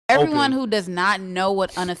everyone who does not know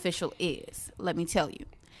what unofficial is, let me tell you.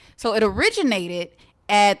 So it originated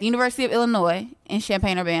at the University of Illinois in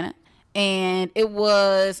Champaign-Urbana, and it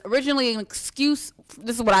was originally an excuse.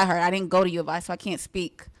 This is what I heard. I didn't go to U of I, so I can't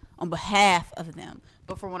speak on behalf of them.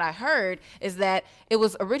 But from what I heard is that it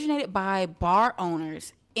was originated by bar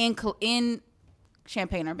owners in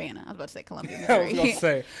Champaign-Urbana. I was about to say Columbia, Missouri. I was going to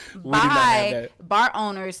say, we by did not have that. bar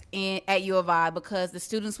owners at U of I because the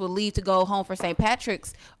students would leave to go home for St.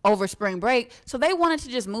 Patrick's over spring break. So they wanted to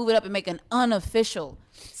just move it up and make an unofficial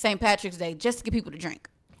St. Patrick's Day just to get people to drink.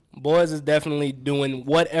 Boys is definitely doing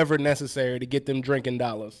whatever necessary to get them drinking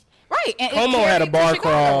dollars. Right. And Como had a bar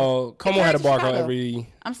crawl. Como had a bar crawl every...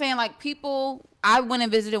 I'm saying, like, people... I went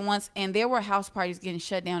and visited once, and there were house parties getting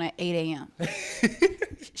shut down at 8 a.m.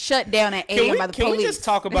 Shut down at 8 a.m. by the police. Can we just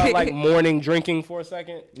talk about, like, morning drinking for a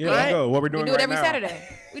second? Yeah, let's go. What we're doing right now. We do it every now. Saturday.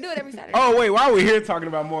 We do it every Saturday. Oh, wait. Why are we here talking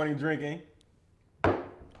about morning drinking?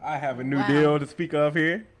 I have a new deal to speak of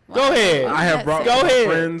here. Wow. Go ahead. I have brought my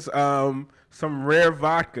friends some rare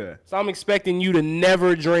vodka. So I'm expecting you to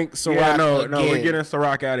never drink Ciroc again. No, we're getting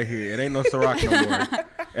Ciroc out of here. It ain't no Ciroc no more.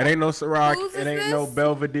 It ain't no Ciroc. It ain't no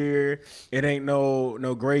Belvedere. It ain't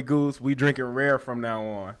no Grey Goose. We drinking rare from now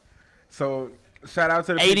on. So shout out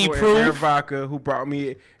to the 80 people proof. at Rare Vodka who brought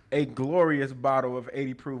me a glorious bottle of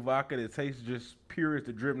 80 proof vodka that tastes just pure as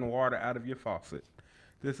the dripping water out of your faucet.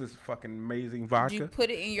 This is fucking amazing vodka. You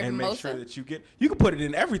put it in your and mimosa? make sure that you can put it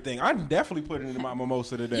in everything. I'm definitely putting it in my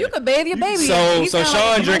mimosa today. You could bathe your baby. So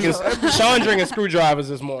Sean drinking screwdrivers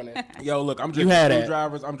this morning. Yo, look, I'm drinking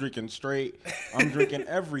screwdrivers. I'm drinking straight. I'm drinking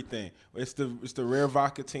everything. It's the Rare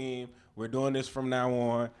Vodka team. We're doing this from now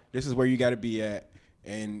on. This is where you got to be at.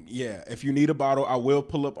 And yeah, if you need a bottle, I will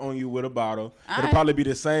pull up on you with a bottle. It'll probably be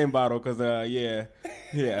the same bottle because yeah.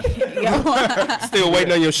 Still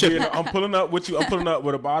waiting on your shipment. I'm pulling up with you. I'm pulling up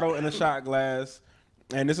with a bottle and a shot glass.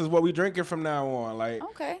 And this is what we drinking from now on. Like,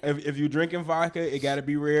 okay. If you drinking vodka, it got to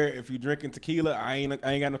be rare. If you drinking tequila, I ain't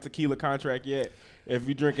got no tequila contract yet. If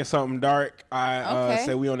you drinking something dark, I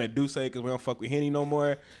say we on that Douce because we don't fuck with Henny no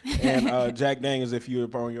more. And Jack Daniels if you're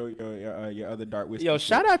on your other dark whiskey. Yo,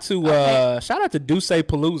 shout out to Douce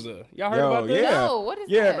Palooza. Y'all heard about this? Yeah. No, what is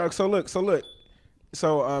that? Yeah, so look.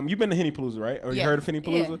 So you've been to Henny Palooza, right? Or you heard of Henny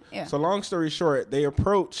Palooza? Yeah. So long story short, they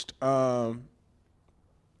approached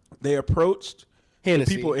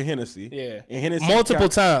Hennessy. people in Hennessy. Yeah. And Hennessy multiple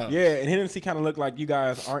times. Yeah, and Hennessy kind of looked like you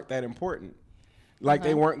guys aren't that important. Like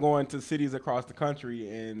they weren't going to cities across the country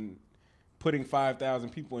and putting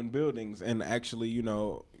 5,000 people in buildings and actually,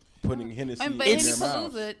 putting Hennessy in But their Henny mouths.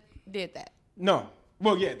 Palooza did that. No.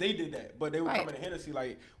 Well, yeah, they did that. But they were Right. coming to Hennessy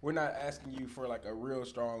like, we're not asking you for like a real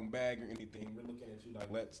strong bag or anything. We're looking at you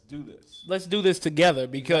like, let's do this. Let's do this together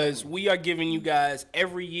because we are giving you guys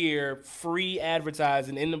every year free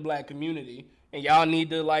advertising in the black community. And y'all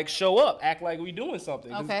need to like show up, act like we doing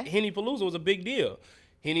something. 'Cause Okay. Henny Palooza was a big deal.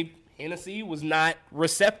 Hennessy was not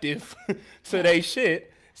receptive to they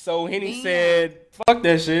shit. So Henny said, fuck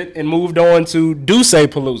that shit, and moved on to Douce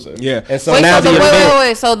Palooza. Yeah. And so Wait, now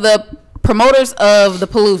wait. So the promoters of the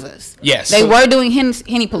Paloozas. Yes. They were doing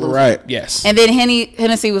Henny Palooza. Right. Yes. And then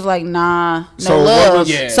Hennessy was like, nah, no So what love.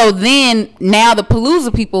 was- So then now the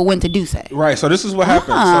Palooza people went to Douce. Right. So this is what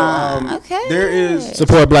happened. So okay. there is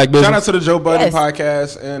Support black business. shout out to the Joe Budden Yes.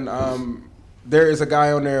 podcast, and there is a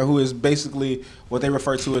guy on there who is basically what they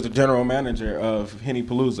refer to as the general manager of Henny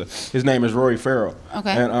Palooza. His name is Rory Farrell.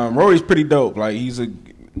 Okay. And Rory's pretty dope. Like he's a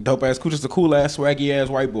dope ass, just a cool ass, swaggy ass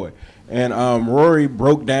white boy. And Rory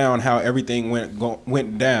broke down how everything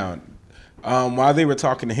went down. While they were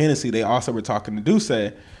talking to Hennessy, they also were talking to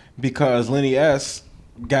Douce because Lenny S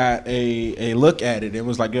got a look at it and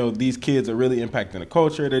was like, yo, these kids are really impacting the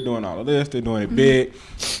culture. They're doing all of this. They're doing it big.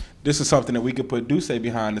 This is something that we could put Douce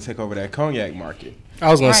behind to take over that cognac market.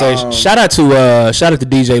 I was gonna say shout out to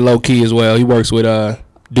DJ Low Key as well. He works with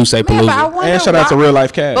Douce Palooza. And shout out to Real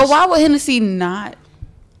Life Cash. But why would Hennessy not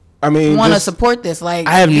want to support this? Like,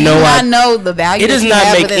 I have no idea. I know the value. It does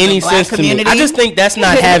not make any sense to me. I just think that's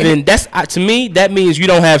not having. To me, that means you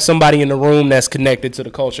don't have somebody in the room that's connected to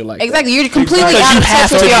the culture like exactly. that. You're completely Because out you of have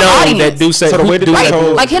touch to with your know audience. that Douce. So the way that Right.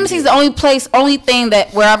 told- Like Hennessy's the only thing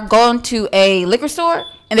that where I've gone to a liquor store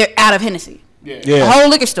and they're out of Hennessy. Yeah. A whole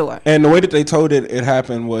liquor store. And the way that they told it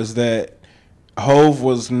happened was that Hove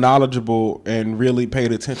was knowledgeable and really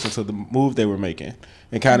paid attention to the move they were making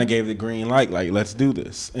and kind of gave the green light, like, let's do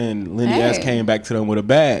this. And Lenny S came back to them with a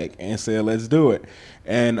bag and said, let's do it.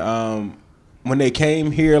 And when they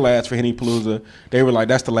came here last for Henny Palooza, they were like,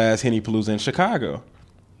 that's the last Henny Palooza in Chicago.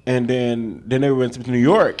 And then they went to New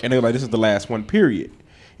York and they were like, this is the last one, period.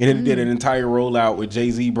 And then they did an entire rollout with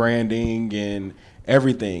Jay-Z branding and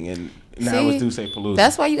everything. And Now it's Duce Palooza.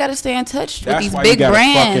 That's why you got to stay in touch with these why big you gotta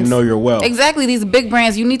brands. fucking know your wealth. Exactly, these big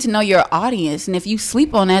brands. You need to know your audience, and if you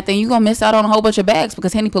sleep on that, then you're gonna miss out on a whole bunch of bags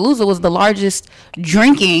because Henny Palooza was the largest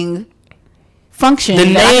drinking function. The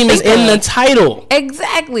name is in the title.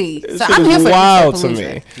 Exactly. So Shit I'm is here for wild to Duce me.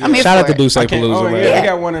 Palooza. I'm here Shout out for to it. Duce Palooza, Oh, man. yeah, they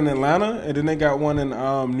got one in Atlanta, and then they got one in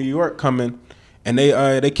New York coming, and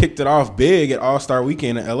they kicked it off big at All Star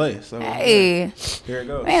Weekend in LA. So Hey, here it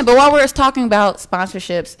goes. man! But while we're talking about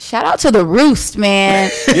sponsorships, shout out to the Roost, man,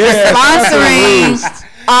 Yeah, sponsoring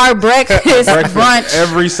our breakfast brunch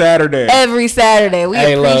every Saturday. every Saturday. We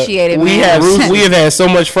Hey, look, appreciate it, we man. have had so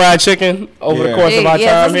much fried chicken over the Yeah. course of our Yes,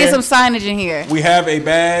 time let's here. get some signage in here. We have a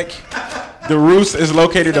bag. The Roost is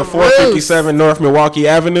located The at 457 North Milwaukee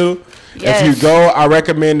Avenue. Yes. If you go, I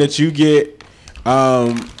recommend that you get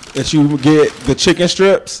the chicken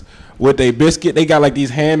strips with a biscuit. They got like these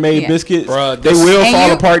handmade Yeah. biscuits. Bruh, they will and fall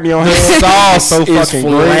you- apart in your hand. Sauce so is fucking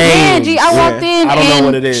flame. great. Man, G, I walked in I don't know and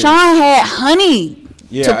what it is. Sean had honey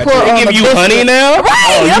Yeah, to I put did. on They give the you biscuit. honey now? Right,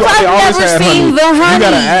 that's they why I've always never had seen the honey. You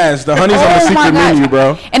gotta ask. The honey's on the Oh my secret gosh. menu,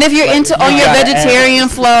 bro. And if you're into on you your gotta vegetarian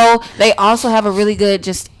flow, they also have a really good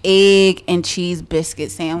just egg and cheese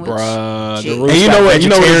biscuit sandwich. Bruh, Gee. the And Roost you know got what? You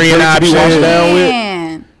know what? It's vegetarian great to be washed options. down with.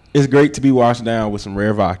 Man. It's great to be washed down with some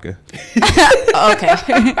rare vodka. Okay.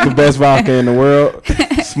 The best vodka in the world.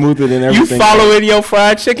 Smoother than You everything. following your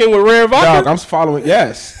fried chicken with rare vodka? Dog, I'm following.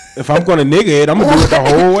 Yes. If I'm gonna nigga it, I'm gonna do it the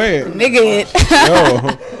whole way. Nigga it.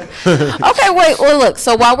 Yo. Okay, wait. Well, look.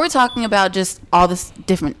 So while we're talking about just all this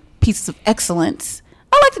different pieces of excellence,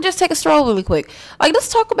 I'd like to just take a stroll really quick. Like, let's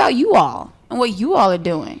talk about you all and what you all are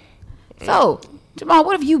doing. So, Jamal,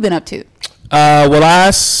 what have you been up to? Well,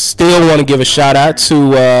 I still want to give a shout out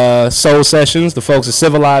to Soul Sessions, the folks at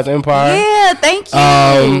Civilized Empire. Yeah, thank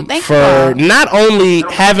you. Thank For you. not only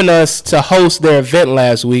having us to host their event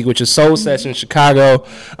last week, which is Soul Sessions Chicago.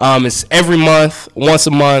 It's every month, once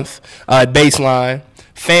a month, at Baseline.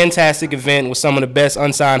 Fantastic event with some of the best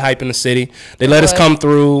unsigned hype in the city. They let us come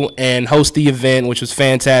through and host the event, which was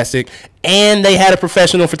fantastic. And they had a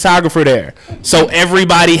professional photographer there. So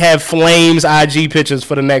everybody had Flames IG pictures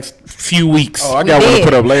for the next few weeks. Oh, I got one to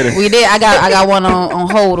put up later. We did. I got one on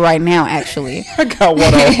hold right now, actually. I got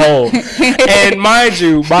one on hold. And mind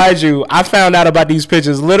you, I found out about these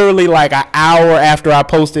pictures literally like an hour after I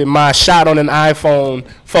posted my shot on an iPhone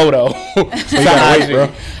photo. You gotta wait, bro.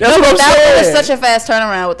 That's what I'm That was saying. such a fast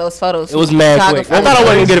turnaround with those photos. It was mad quick. I thought I wasn't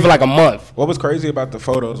gonna get it for like a month. What was crazy about the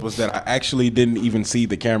photos was that I actually didn't even see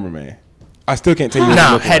the cameraman. I still can't tell you. what Nah,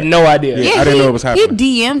 he looked had like. no idea. Yeah. I didn't know it was happening.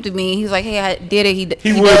 He DM'd me. He's like, "Hey, I did it."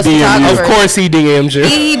 He would does DM you. photography. Of course he DM'd you.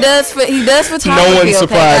 He does photography. No one's okay,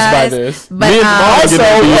 surprised by guys? this. But Me and Jamal Also,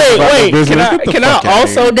 get into this about the wait, business. can Get the I fuck outta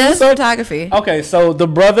also here. he does photography. Okay, so the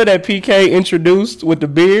brother that PK introduced with the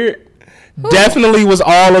beard definitely was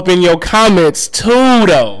all up in your comments too,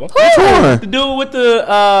 though. Which one? The dude with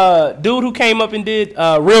the dude who came up and did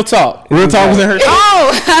Real Talk. Real talk was in her.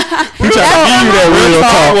 Oh, He tried to give you that Real real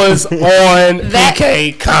Talk talk. was on That-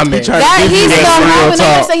 PK comments. tried to that give you he's the that real homie.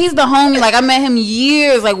 talk. They say he's the homie. Like, I met him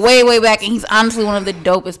years, like way back, and he's honestly one of the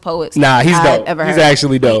dopest poets. Nah, he's I've dope. ever He's heard.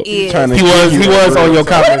 actually dope. He is. Trying to He give was you that on real your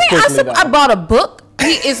talk. What do comments you mean? quickly. I bought a book.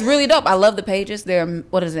 It's really dope. I love the pages. They're,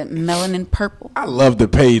 what is it, melanin purple. I love the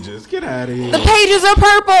pages. Get out of here. The pages are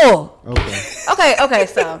purple. Okay. Okay,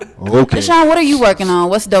 so. Okay. Deshaun, what are you working on?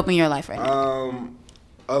 What's dope in your life right now?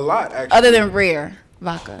 A lot actually. Other than rare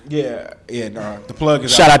vodka. Yeah, no. The plug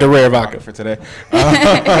is Shout out to Rare Vodka. for today.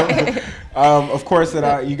 Of course,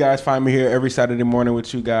 you guys find me here every Saturday morning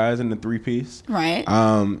with you guys in the 3-piece. Right.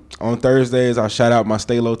 On Thursdays, I'll shout out my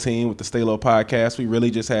Stay Low team with the Stay Low podcast. We really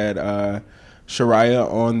just had Shariah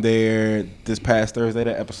on there this past Thursday.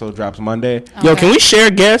 That episode drops Monday. Yo, can we share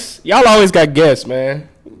guests? Y'all always got guests, man.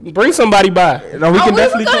 Bring somebody by. No, we Oh, can we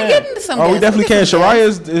definitely were gonna can. get into some Oh, we guests. definitely We'll can. get some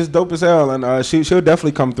Shariah is dope as hell, and she'll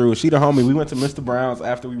definitely come through. She the homie. We went to Mr. Brown's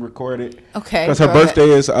after we recorded. Okay, Because her go ahead. birthday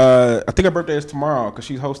is I think her birthday is tomorrow because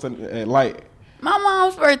she's hosting at Light. My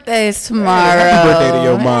mom's birthday is tomorrow. Happy birthday to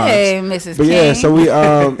your mom. Hey, Mrs. But King. yeah, so we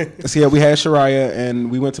we had Shariah and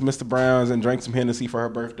we went to Mr. Brown's and drank some Hennessy for her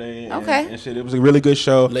birthday. And, Okay. and shit. It was a really good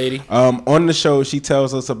show. Lady. On the show, she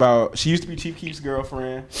tells us about she used to be Chief Keef's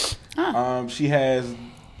girlfriend. She has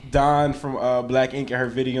Don from Black Ink in her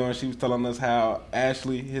video, and she was telling us how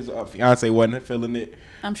Ashley, his fiance, wasn't feeling it.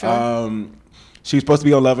 I'm sure. She was supposed to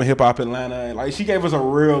be on Love and Hip Hop Atlanta, and like she gave us a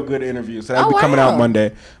real good interview. So that'll Oh, be coming wow. out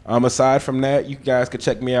Monday. Aside from that, you guys can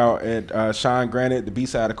check me out at Sean Granite, the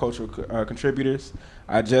B-side of Cultural Contributors.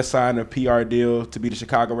 I just signed a PR deal to be the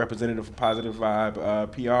Chicago representative for Positive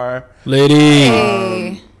Vibe PR. Lady.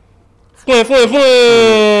 Hey. Fwin, fwin,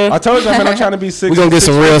 fwin. I told you, man, I'm trying to be 6. We gonna get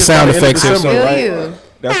some real sound effects here I soon. feel right? you.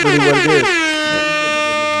 That's really what it is.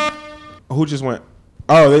 Who just went?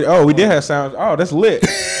 We did have sound. Oh, that's lit.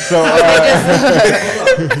 So,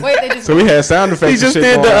 so we had sound effects. He just and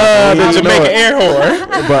shit did the Jamaican it. air horn.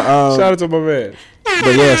 But Shout out to my man.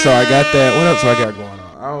 But yeah, so I got that. What else do I got going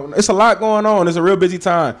on? It's a lot going on. It's a real busy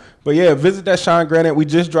time. But yeah, visit that Sean Granite. We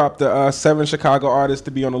just dropped the 7 Chicago artists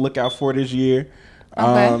to be on the lookout for this year.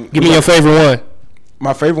 Okay. Give me your favorite one.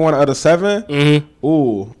 My favorite one out of the 7? Mm-hmm.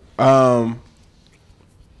 Ooh.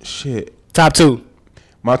 Shit. Top 2.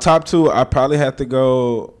 My top 2, I probably have to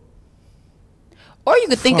go. Or you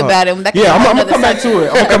could think about it. That Yeah, I'm gonna come back to it.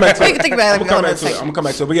 I'm gonna come back to it. You can think about it. I'm gonna come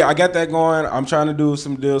back to it. But yeah, I got that going. I'm trying to do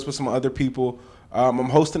some deals with some other people. I'm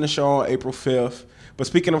hosting a show on April 5th. But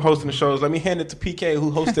speaking of hosting the shows, let me hand it to PK,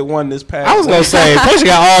 who hosted one this past. I was gonna say, Pusha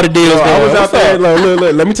got all the deals. I was out there.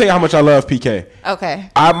 Look. Let me tell you how much I love PK.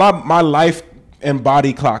 Okay. My life and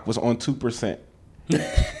body clock was on 2%.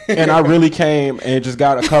 And I really came and just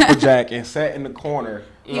got a cup of Jack and sat in the corner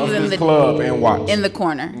of this club and watched. In the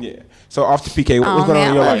corner. Yeah. So off to PK. What's going on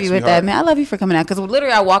in your life, I love you with sweetheart? that, man. I love you for coming out. Because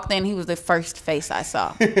literally I walked in, he was the first face I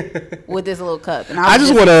saw with this little cup. And I was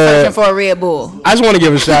just searching for a Red Bull. I just want to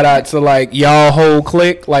give a shout out to like y'all whole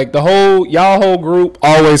clique. Like y'all whole group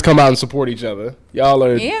always come out and support each other. Y'all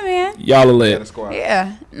are man. Y'all are lit.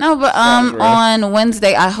 Yeah. No, but on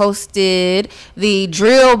Wednesday I hosted the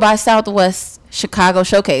Drill by Southwest Chicago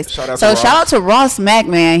Showcase. Shout out to Ross Mack,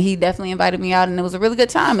 man. He definitely invited me out, and it was a really good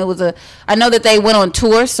time. I know that they went on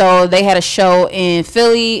tour, so they had a show in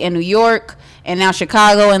Philly and New York and now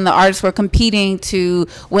Chicago, and the artists were competing to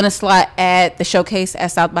win a slot at the showcase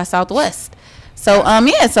at South by Southwest. So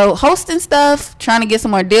so hosting stuff, trying to get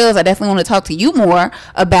some more deals. I definitely want to talk to you more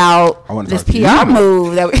about this PR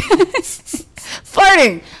move that we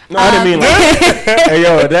flirting. No, I didn't mean like that. Hey,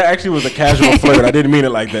 yo, that actually was a casual flirt. I didn't mean it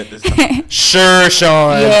like that this time. Sure,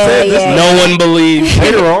 Sean. Yeah. No one believes.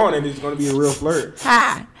 Later on, it's going to be a real flirt.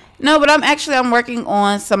 Hi. No, but I'm working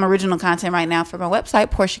on some original content right now for my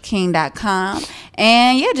website, PortiaKing.com.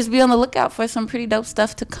 And yeah, just be on the lookout for some pretty dope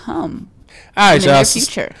stuff to come. All right, in the near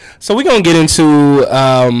future. So we're going to get into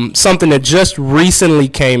something that just recently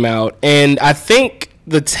came out. And I think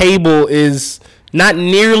the table is not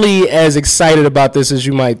nearly as excited about this as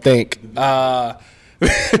you might think. The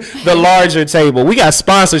larger table. We got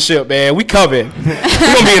sponsorship, man. We coming. We're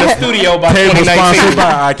going to be in the studio by 2019. Sponsored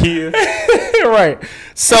by IKEA. Right.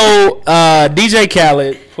 So DJ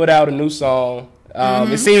Khaled put out a new song.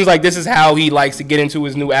 It seems like this is how he likes to get into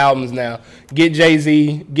his new albums now. Get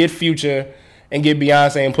Jay-Z, get Future, and get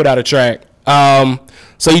Beyonce and put out a track.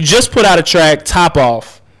 So he just put out a track, Top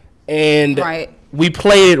Off. And we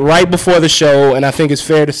played it right before the show, and I think it's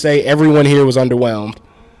fair to say everyone here was underwhelmed.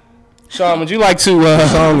 Sean, would you like to... the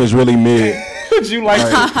song is really mid. Would you like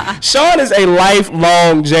to... Sean is a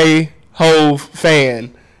lifelong J-Hove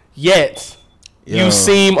fan, yet... You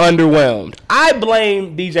seem underwhelmed. I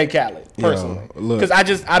blame DJ Khaled personally because I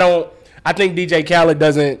think DJ Khaled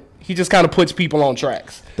doesn't. He just kind of puts people on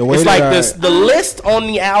tracks. It's like this. The list on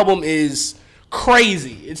the album is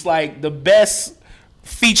crazy. It's like the best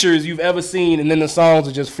features you've ever seen, and then the songs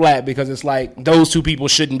are just flat because it's like those two people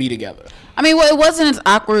shouldn't be together. I mean, well, it wasn't as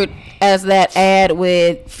awkward as that ad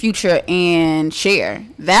with Future and Cher.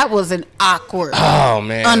 That was an awkward,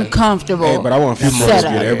 uncomfortable. Hey, but I want Future to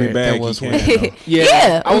get every bag he can.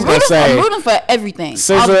 Yeah, I was gonna say, I'm rooting for everything.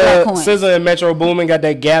 SZA and Metro Boomin got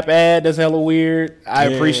that Gap ad. That's hella weird. I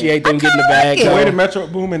appreciate them getting the bag. The way the Metro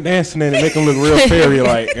Boomin dancing in it make them look real fairy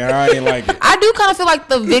like, and I ain't like it. I do kind of feel like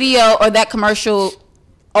the video or that commercial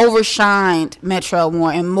overshined Metro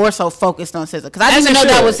more and more so focused on SZA because I didn't even know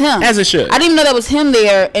that was him. As it should. I didn't even know that was him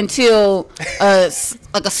there until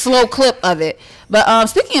like a slow clip of it. But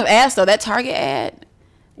speaking of ads though, that Target ad,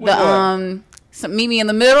 some Meet Me in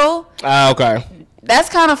the Middle. Okay. That's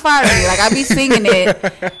kind of fire to me. Like I be singing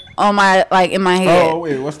it on my in my head. Oh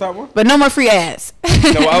wait, what's that one? But no more free ads.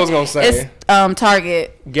 No, I was gonna say it's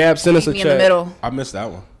Target. Gap, send us a check. In the Middle. I missed that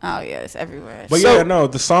one. Oh yeah, it's everywhere. But yeah, no,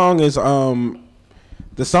 the song is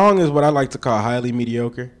what I like to call highly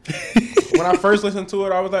mediocre. When I first listened to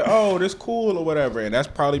it, I was like, oh, this cool or whatever. And that's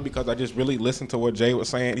probably because I just really listened to what Jay was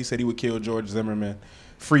saying. He said he would kill George Zimmerman,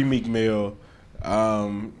 free Meek Mill.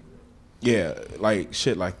 Yeah, like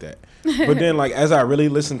shit like that. But then like as I really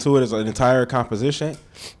listened to it as an entire composition,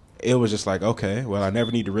 it was just like, okay, well, I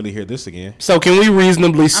never need to really hear this again. So can we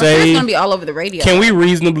reasonably say... it's going to be all over the radio. Can we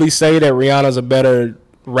reasonably say that Rihanna's a better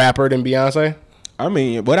rapper than Beyonce? I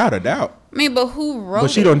mean, without a doubt. I mean, but who wrote it?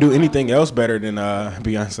 But she don't do anything else better than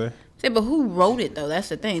Beyonce. See, but who wrote it, though? That's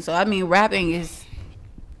the thing. So, I mean, rapping is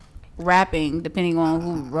rapping, depending on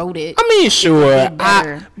who wrote it. I mean, sure.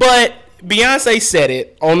 But Beyonce said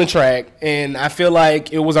it on the track, and I feel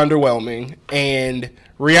like it was underwhelming. And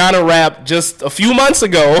Rihanna rapped just a few months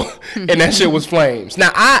ago, and that shit was flames.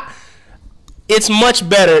 Now, it's much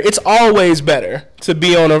better. It's always better to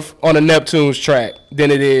be on a Neptune's track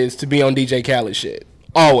than it is to be on DJ Khaled shit.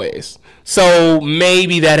 Always. So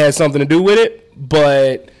maybe that has something to do with it,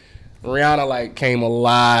 but Rihanna like came a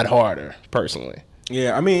lot harder, personally.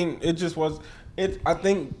 Yeah, I mean, it just was. I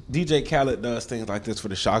think DJ Khaled does things like this for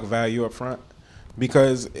the shock value up front,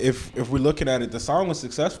 because if we're looking at it, the song was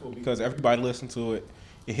successful because everybody listened to it.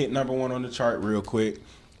 It hit #1 on the chart real quick.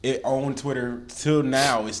 It on Twitter till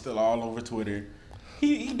now. It's still all over Twitter.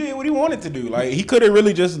 He did what he wanted to do. Like, he could have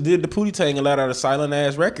really just did the Pootie Tang and let out a silent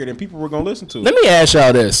ass record, and people were gonna listen to it. Let me ask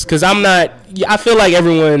y'all this, because I feel like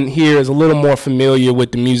everyone here is a little more familiar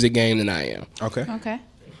with the music game than I am. Okay.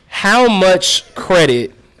 How much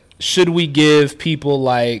credit should we give people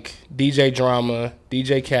like DJ Drama,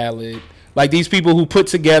 DJ Khaled, like these people who put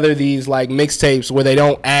together these like mixtapes where they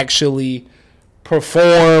don't actually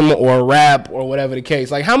perform or rap or whatever the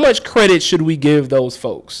case? Like, how much credit should we give those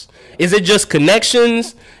folks? Is it just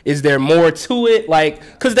connections? Is there more to it? Like,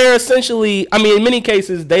 because they're essentially, I mean, in many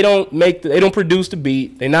cases, they don't produce the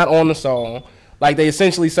beat. They're not on the song. Like, they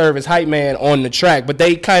essentially serve as hype man on the track, but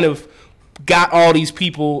they kind of got all these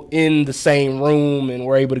people in the same room and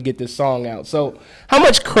were able to get this song out. So how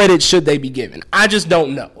much credit should they be given? I just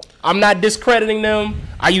don't know. I'm not discrediting them.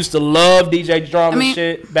 I used to love DJ Drama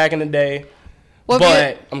shit back in the day,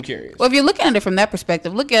 but I'm curious. Well, if you're looking at it from that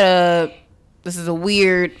perspective, look at this is a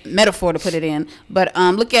weird metaphor to put it in, but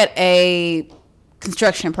look at a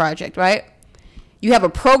construction project, right? You have a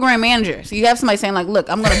program manager. So you have somebody saying, like, look,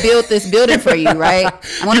 I'm going to build this building for you, right?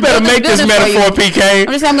 You better make this metaphor, PK. I'm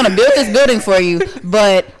just saying I'm going to build this building for you,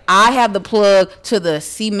 but I have the plug to the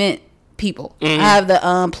cement people. I have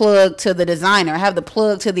the plug to the designer. I have the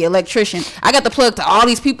plug to the electrician. I got the plug to all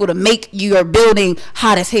these people to make your building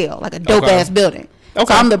hot as hell, like a dope-ass building. Okay.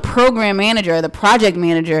 So I'm the program manager, the project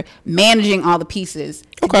manager, managing all the pieces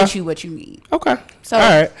to get you what you need. Okay. So,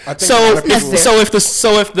 all right. So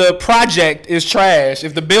if the project is trash,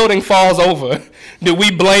 if the building falls over, do we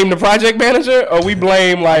blame the project manager or we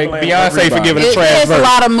blame Beyonce for giving a trash verse? There's a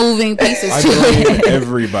lot of moving pieces. I blame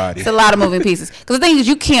everybody. It's a lot of moving pieces. Because the thing is,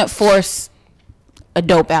 you can't force a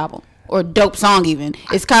dope album or a dope song even.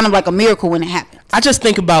 It's kind of like a miracle when it happens. I just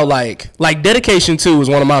think about like Dedication 2 is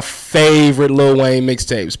one of my favorite Lil Wayne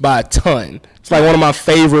mixtapes by a ton. It's like one of my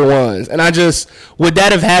favorite ones. And would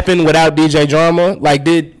that have happened without DJ Drama? Like,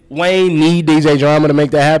 did Wayne need DJ Drama to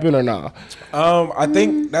make that happen or not? I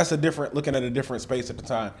think that's looking at a different space at the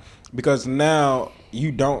time. Because now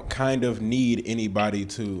you don't kind of need anybody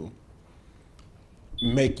to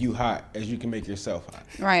make you hot as you can make yourself hot.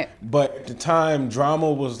 Right. But at the time,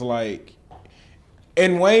 Drama was like,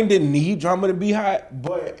 and Wayne didn't need Drama to be hot,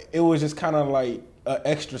 but it was just kind of like an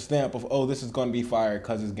extra stamp of, oh, this is going to be fire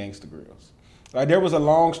because it's Gangsta Grills. Like, there was a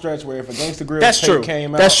long stretch where if a Gangsta Grills tape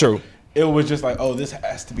came out, that's true. It was just like, oh, this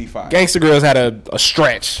has to be fire. Gangsta Grills had a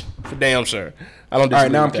stretch for damn sure. I don't. All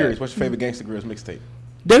right, now I'm curious. What's your favorite Gangsta Grills mixtape?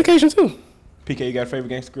 Dedication 2. PK, you got a favorite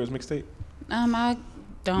Gangsta Grills mixtape? I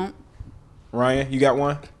don't. Ryan, you got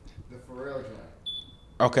one? The Pharrell joint.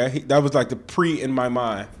 Okay, that was like the pre in my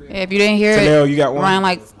mind. Yeah, if you didn't hear Tanel, it, you got one? Ryan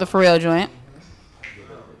likes the Pharrell joint.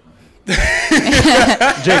 Jake,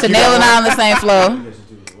 Tanel and I on the same flow.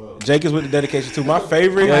 Jake is with the Dedication 2. My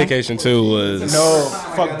favorite. Dedication 2 was. No,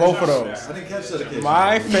 fuck both of those. I didn't catch Dedication.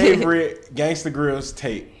 My favorite Gangsta Grills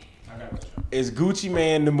tape is Gucci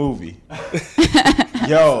Man the movie.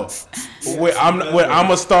 Yo, with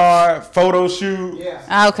I'm a Star photo shoot.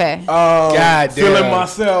 Yeah. Okay. God damn. Feeling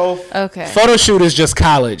myself. Okay. Photo shoot is just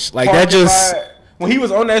college. Like that just. When he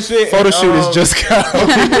was on that shit. Photo shoot is just college.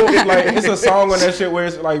 It's a song on that shit where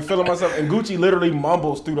it's like feeling myself, and Gucci literally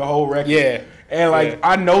mumbles through the whole record. Yeah. And like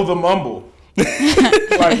I know the mumble.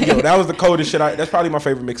 Like, yo, that was the coldest shit. That's probably my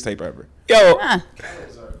favorite mixtape ever. Yo. I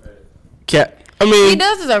mean, he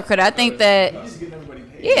does deserve credit. I think that.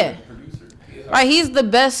 Yeah. Right, he's the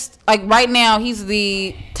best. Like right now, he's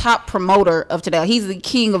the top promoter of today. He's the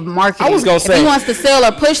king of marketing. I was gonna say, if he wants to sell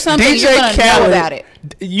or push something, DJ you're gonna know about it.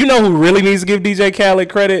 You know who really needs to give DJ Khaled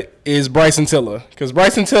credit is Bryson Tiller, because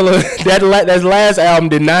Bryson Tiller that last album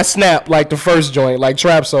did not snap like the first joint, like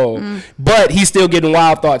Trap Soul, but he's still getting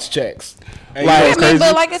Wild Thoughts checks. Hey, like,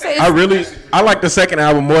 but like I said, I like the second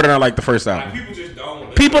album more than I like the first album. People just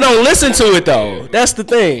don't. People don't listen to it though. That's the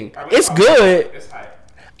thing. It's good.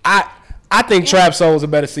 I think Trap Soul is a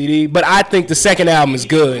better CD, but I think the second album is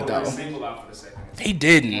good though. He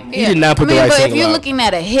didn't. He did not put the right but single if you're out. looking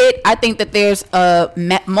at a hit, I think that there's a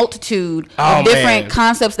multitude of different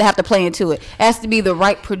concepts that have to play into it. It has to be the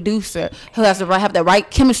right producer who has to have the right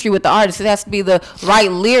chemistry with the artist. It has to be the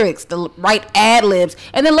right lyrics, the right ad libs,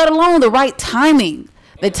 and then let alone the right timing.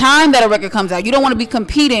 The time that a record comes out, you don't want to be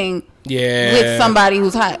competing with somebody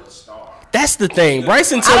who's hot. That's the thing.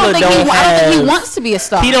 Bryson I Tiller don't think he wants to be a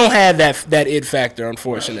star. He don't have that it factor,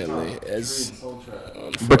 unfortunately.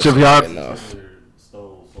 But if y'all,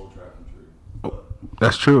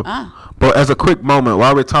 that's true. But as a quick moment,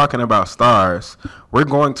 while we're talking about stars, we're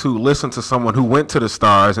going to listen to someone who went to the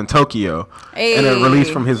stars in Tokyo and then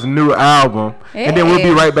released from his new album, and then we'll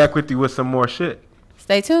be right back with you with some more shit.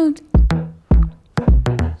 Stay tuned.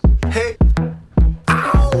 Hey.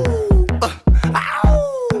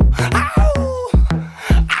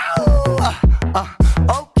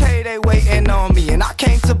 Okay, they waiting on me, and I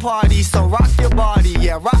came to party, so rock your body,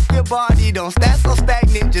 yeah, rock your body. Don't stand so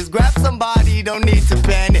stagnant, just grab somebody. Don't need to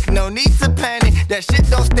panic, no need to panic. That shit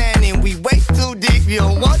don't stand in, we way too deep. You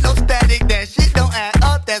don't want no static, that shit don't add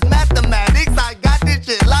up. That's mathematics. I got this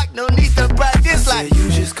shit locked, no need to practice. Like you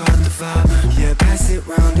just caught the vibe, yeah, pass it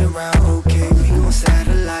round and round. Okay, we gon'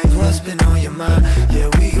 satellite. What's been on your mind? Yeah,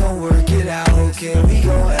 we gon' work it out. Okay, we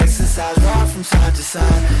gon' exercise, rock from side to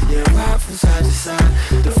side. Yeah, rock from side to side.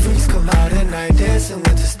 The freaks come out at night, dancing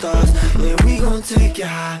with the stars. Yeah, we gon' take you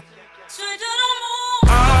high.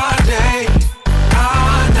 All day,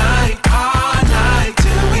 all night,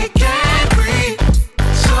 till we can't breathe.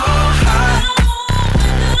 So high,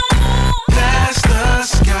 past the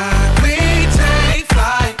sky, we take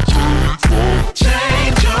flight.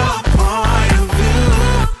 Change your point of view.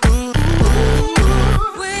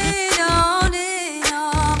 We don't need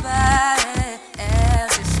nobody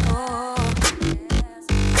else's score.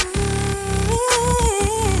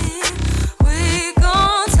 We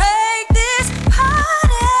gon' take this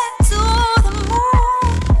party to the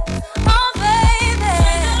moon. Oh baby,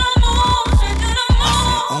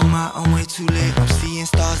 On my own way too late. I'm seeing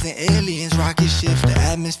stars and aliens, rocket ships. The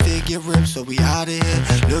atmosphere get ripped, so we out of here.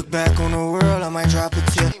 Look back on the world, I might drop a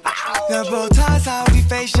tip. Now bow ties how we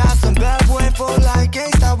face shots. Some bad boy for like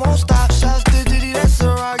gangsta, I won't stop. Shots to Diddy, that's a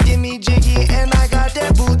rock, give me jiggy. And I got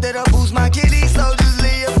that boot that'll boost my kitty. So just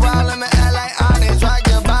leave your problem and act like honest. Rock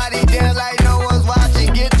your body, dance like no one's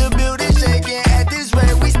watching. Get the building shaking. At this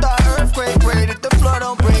rate, we start earthquake. Pray that the floor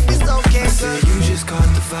don't break, it's okay, girl. You just caught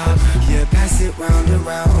the vibe, yeah, pass it round and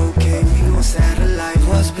round. Okay, we gon' satellite.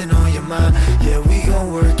 What's been on your mind? Yeah, we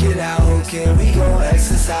gon' work it out. Okay, we gon'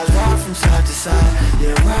 exercise, rock from side to side.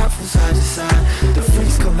 Yeah, rock from side to side. The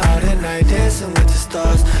freaks come out at night, dancing with the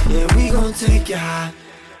stars. Yeah, we gon' take you high.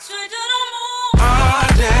 All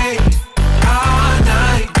day, all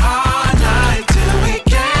night, till we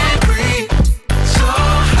can't breathe. So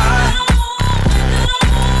high,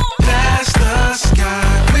 past the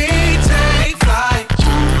sky, we take flight.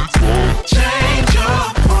 Change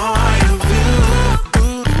your point of view.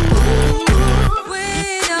 we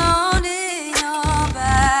don't need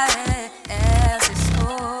nobody else's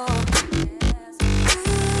score.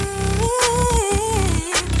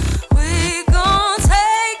 We gon'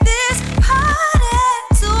 take this party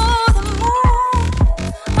to the moon.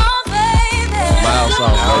 Oh baby, Miles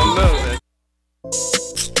off, baby.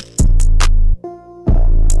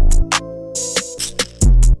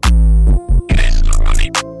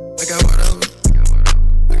 I got whatever.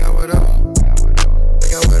 I got whatever. I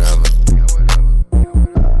got whatever. I got whatever.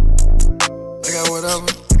 I got whatever.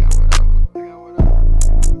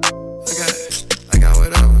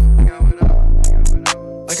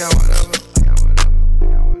 I got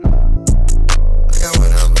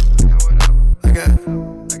whatever.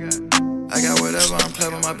 I got whatever. I'm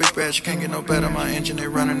clever, my big bad, you can't get no better. My engine, they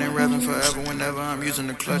running and revving forever. Whenever I'm using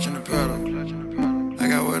the clutch and the pedal. I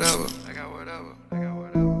got whatever. I got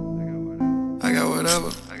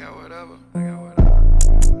whatever.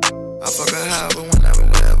 I fuck her however, whenever,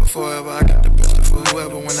 wherever, forever. I get the best of for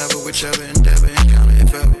whoever, whenever, whichever endeavor, encounter,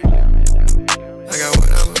 if ever. I got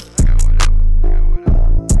whatever.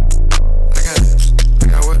 I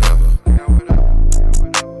got whatever.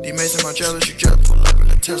 D-Mason, my jealous, you just pull up in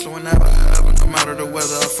a Tesla whenever, however. No matter the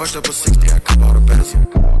weather, I fucked up a 60, I come out a bezel. I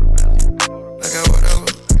got whatever.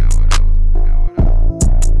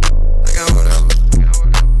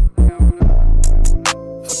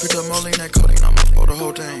 Picked up Moline, that codeine, I'ma blow the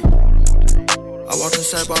whole thing. I walked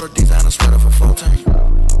inside, bought a designer sweater for 14.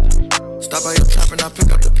 Stop by your trap and I pick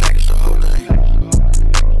up the package, the whole thing.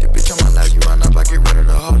 The bitch on my lap, you run up, I get rid of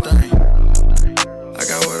the whole thing. I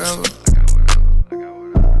got whatever.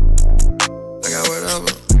 I got whatever.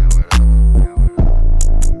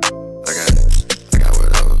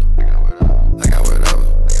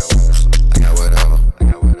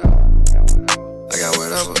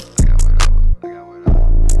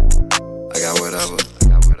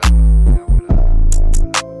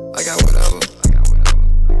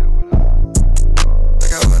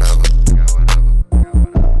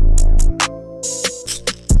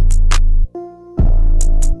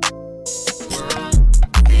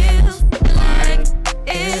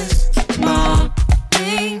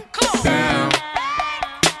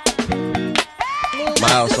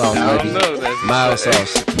 Mild sauce, baby. Mild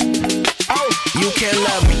sauce. You can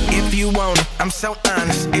love me if you want it. I'm so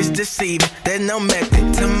honest, it's deceiving. There's no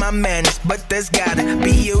method to my madness, but there's gotta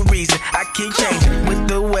be a reason. I keep changing with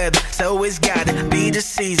the weather, so it's gotta be the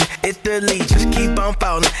season. If the leeches keep on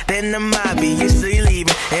falling, then the obviously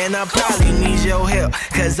leaving. And I probably need your help,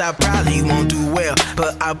 cause I probably won't do well.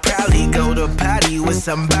 But I'll probably go to party with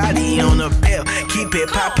somebody on a pill. Keep it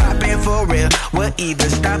poppin' for real. We'll either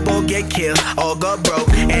stop or get killed, or go broke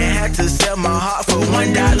and have to sell my heart for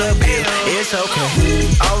 $1 bill. It's okay.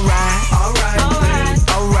 Alright, alright, alright,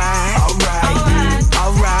 alright, alright,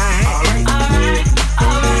 alright,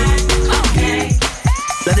 alright, okay.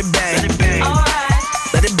 Let it bang, let it bang, alright.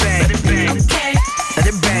 Let it bang, let it bang, okay. Let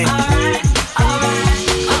it bang, alright, alright,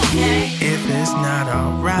 okay. If it's not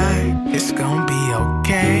alright, it's gonna be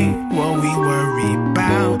okay. What we worry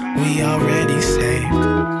about, we already saved.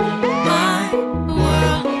 My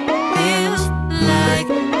world feels like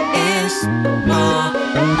it's more.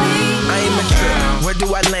 Where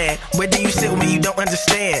do I land? Where do you sit when you don't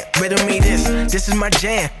understand? Riddle me this is my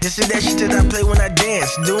jam. This is that shit that I play when I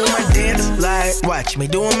dance. Doing my dance like, watch me.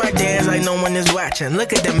 Doing my dance like no one is watching.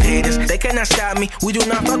 Look at them haters, they cannot stop me. We do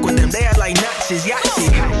not fuck with them, they are like Nazis.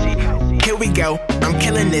 Yahtzee. Here we go, I'm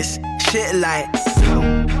killing this shit like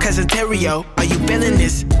Cousinterio, are you feeling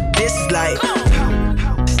this? This is like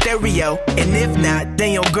stereo. And if not,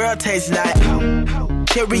 then your girl tastes like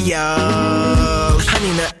Cheerios.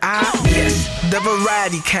 Honey nut, yes, the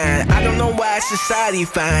variety kind. I don't know why society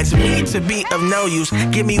finds me to be of no use.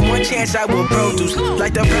 Give me one chance, I will produce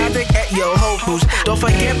like the product at your Whole Foods. Don't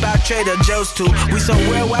forget about Trader Joe's too. We so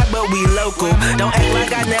worldwide, but we local. Don't act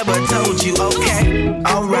like I never told you, okay?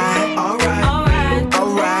 Alright, alright, alright,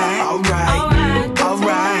 alright, alright,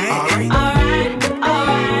 alright,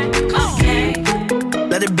 alright, okay.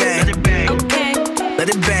 Let it bang, let it bang, okay. Let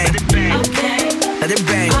it bang, let it bang, okay. Let it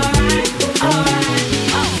bang.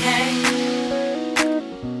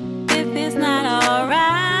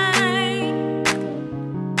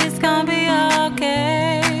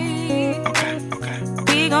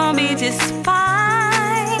 Just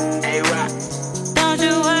fine. Hey, rock. Don't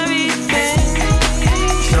you worry, babe.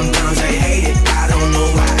 Sometimes they hate it, I don't know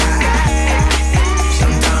why.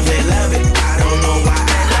 Sometimes they love it, I don't know why.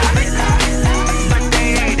 But they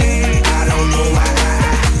hate it, I don't know why.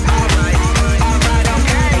 Alright,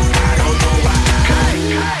 okay. I don't know why.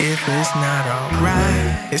 If it's not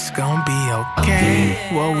alright, it's gonna be okay.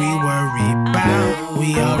 What we worry about, we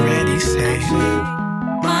already saved.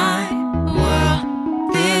 My world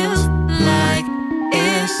feels like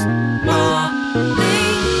it's more.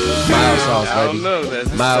 Mild sauce,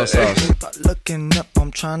 baby. Mild sauce. Looking up,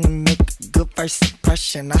 I'm trying to make a good first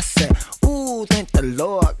impression. I said, ooh, thank the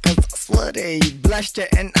Lord, cause I swear that he blessed you.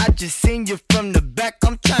 And I just seen you from the back,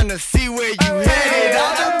 I'm trying to see where you headed.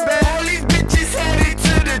 All these bitches headed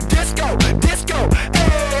to the disco, disco.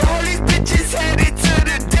 Hey, all these bitches headed to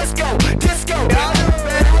the disco, disco.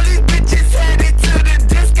 All these bitches headed to the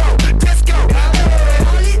disco, disco.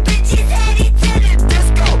 All these bitches headed to the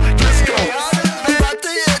disco, disco. About to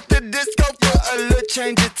hit the disco for a little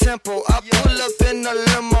change of tempo. I pull up in a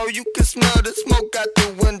limo, you can smell the smoke out the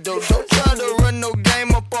window. Don't try to run no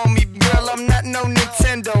game up on me, girl, I'm not no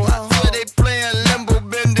Nintendo. I swear they playing limbo,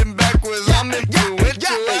 bending backwards, I'm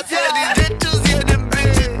influential. I said these bitches, yeah, them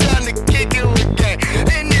bitches trying to kick it with gang.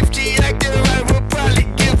 And if she acting right, we'll probably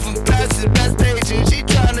give them passes backstage. And she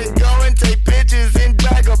trying to go and take pictures and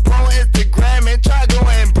drag up on Instagram and try go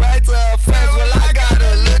and brag to her friends. Well, I got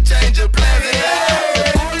a little change of plans.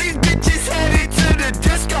 Yeah. All these bitches headed to the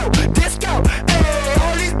disco, disco. Hey,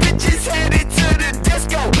 all these bitches headed to the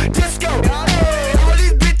disco, disco. Hey, all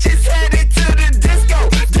these bitches headed to the disco,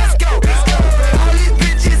 disco. All these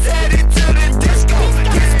bitches headed to the disco,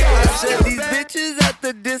 disco. I said these bitches at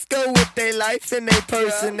the disco with their life in their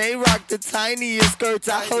purse and they rock the tiniest skirts.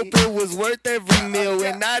 I hope it was worth every meal.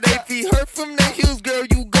 And now they feet hurt from the heels, girl.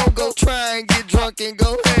 You go try and get drunk and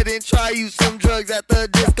go ahead and try you some drugs at the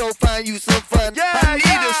disco. Find you some fun. I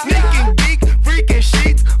need a sneaking geek, freaking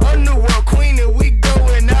sheets, underworld queen, and we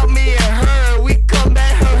going out, me and her. We come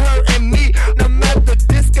back, her and me. I'm at the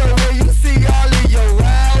disco where you see all of your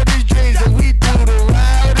wildest dreams, and we do the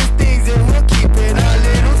wildest things, and we'll keep it a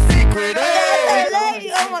little secret. Hey,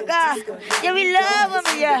 lady, oh my God. Yeah, we love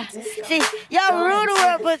them, yeah. See, y'all rule the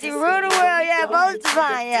world, pussy, rule the world, yeah, most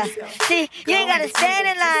divine, yeah. See, you ain't gotta stand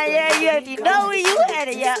in line, yeah, if you know where you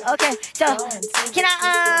headed, yeah. Okay, so, can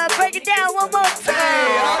I break it down one more time?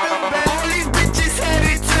 Hey, all these bitches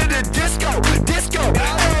headed to the disco, disco.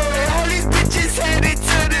 Hey, all these bitches headed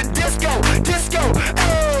to the disco, disco.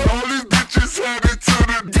 Hey, all these bitches headed to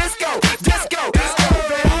the disco, disco.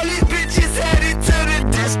 Hey, all these bitches headed to the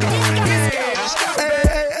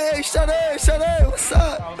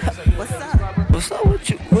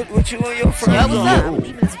you and your friends. Yo,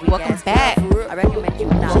 what's up? Welcome back.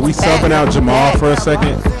 So we subbing out Jamal for a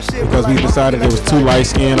second because we decided it was too light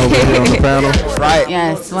skinned over here on the panel. Right.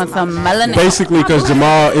 Yes, want some melanin. Basically, because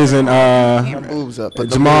Jamal isn't Boobs up. Put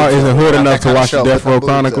the Jamal boobs isn't up. hood Not enough that to kind of watch show. the Death Put Row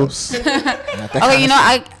them boobs up. Chronicles. Okay, you know,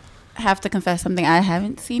 I have to confess something. I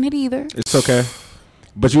haven't seen it either. It's okay,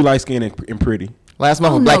 but you light skinned and pretty. Last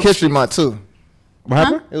month was Oh, Black no. History Month too. What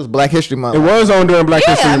happened? It was Black History Month. It was on during Black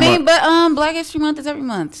Yeah, History I mean, Month. but Black History Month is every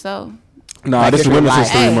month, so. Nah, this is History Women's Month.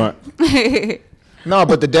 History Hey. Month. No,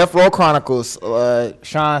 but the Death Row Chronicles.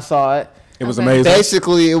 Sean saw it. It was Okay. amazing.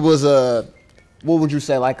 Basically, it was a, what would you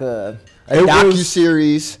say, like a It was-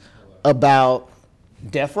 docu-series about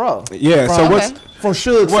Death Row. Yeah. So Okay. what's From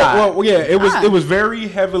Suge's side. well, yeah, it was Ah. it was very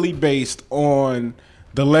heavily based on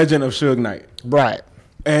the legend of Suge Knight, Right.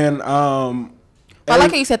 and I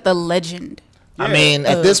like how you said the legend. I mean,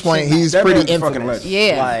 at this point, he's That pretty man's a fucking infamous. legend.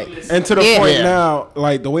 Yeah. Like, And to the Yeah. point Yeah. now,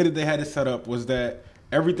 like the way that they had it set up was that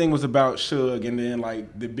everything was about Suge, and then like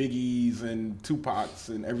the Biggies and Tupacs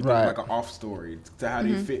and everything Right. was like an off story to how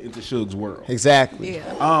they fit into Suge's world. exactly.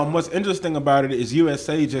 Yeah. What's interesting about it is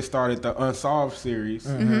USA just started the Unsolved series,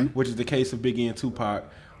 Mm-hmm. which is the case of Biggie and Tupac.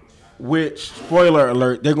 Which, spoiler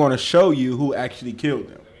alert, they're going to show you who actually killed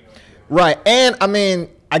them. Right. And I mean,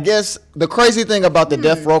 I guess the crazy thing about the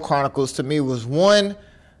Death Row Chronicles to me was one,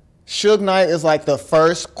 Suge Knight is like the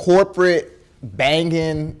first corporate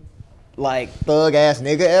banging, like thug ass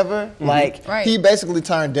nigga ever. Like Right. he basically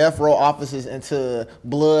turned Death Row offices into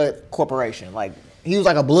Blood Corporation. Like he was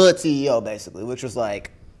like a Blood CEO basically, which was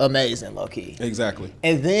like amazing, low key. Exactly.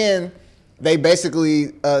 And then they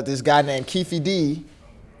basically, this guy named Keefe D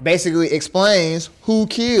basically explains who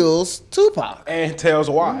kills Tupac And tells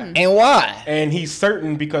why. and why. And he's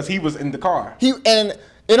certain because he was in the car.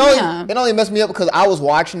 It Yeah. only messed me up because I was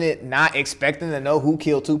watching it not expecting to know who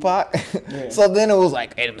killed Tupac. So then it was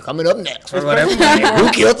like, hey, coming up next or whatever. Who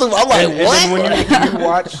killed Tupac? I'm like, And what? then when you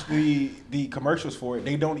watch the commercials for it,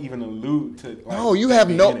 they don't even allude to. Like, No, you have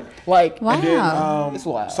being no in it. like. Wow. And then, It's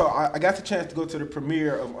wild. So I got the chance to go to the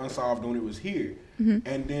premiere of Unsolved when it was here, Mm-hmm.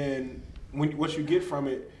 and then what you get from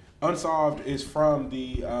it, Unsolved is from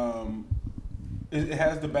the. It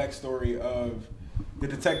has the backstory of the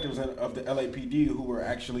detectives of the LAPD who were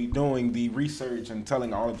actually doing the research and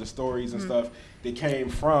telling all of the stories and stuff that came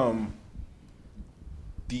from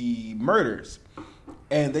the murders,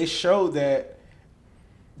 and they show that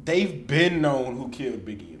they've been known who killed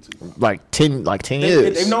Biggie and Tupac. Like 10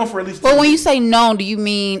 years. They've known for at least. But 10 when you years. say known, do you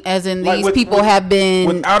mean as in Like these with- people with- have been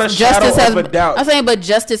without a shadow of a doubt. I'm saying, but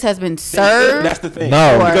justice has been served. That's the thing.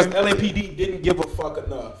 No. Because Or- LAPD didn't give a fuck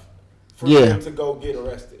enough for Yeah. them to go get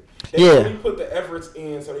arrested. They Yeah. only put the efforts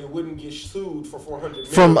in so they wouldn't get sued for $400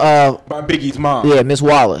 From, million by Biggie's mom. Yeah, Miss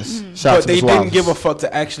Wallace. Shout out But to they Miss didn't Wallace. give a fuck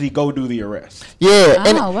to actually go do the arrest. Yeah,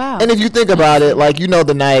 and, Oh, wow. and if you think about it, like, you know,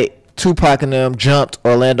 the night Tupac and them jumped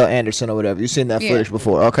Orlando Anderson or whatever, you've seen that Yeah. footage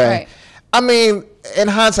before, okay? Right. I mean, in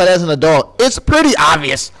hindsight, as an adult, it's pretty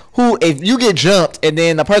obvious who, if you get jumped and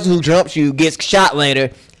then the person who jumps you gets shot later,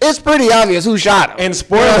 it's pretty obvious who shot him. And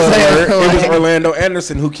spoiler You know what I'm saying? alert, it was Like- Orlando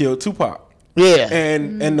Anderson who killed Tupac. Yeah.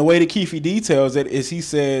 And the way that Keefe details it is he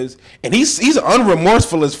says, and he's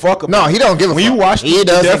unremorseful as fuck about No, he don't give a when fuck. you watch He the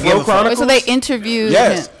doesn't Death give Row a fuck. Chronicles. So they interviewed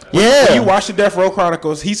Yes. him. Yeah. When you watch the Death Row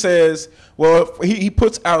Chronicles, he says, well, he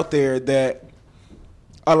puts out there that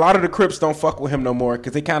a lot of the Crips don't fuck with him no more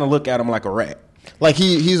because they kind of look at him like a rat. Like,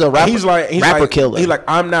 he's a rapper, He's rapper like, killer. He's like,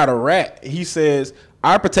 I'm not a rat. He says,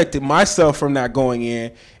 I protected myself from not going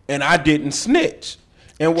in, and I didn't snitch.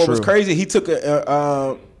 And what was True. crazy, he took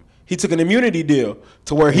an immunity deal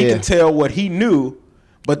to where he Yeah. can tell what he knew,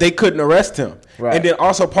 but they couldn't arrest him. Right. And then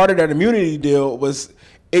also part of that immunity deal was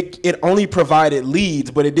it only provided leads,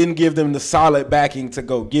 but it didn't give them the solid backing to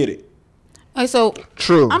go get it. Okay, so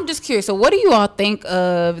True. I'm just curious. So, what do you all think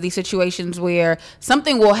of these situations where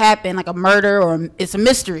something will happen, like a murder or it's a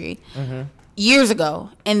mystery, years ago,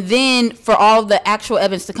 and then for all the actual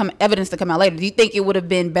evidence to come out later? Do you think it would have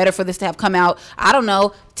been better for this to have come out, I don't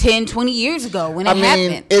know, 10, 20 years ago when it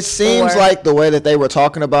happened? it seems Or- like the way that they were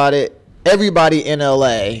talking about it, everybody in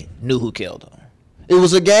LA knew who killed him. It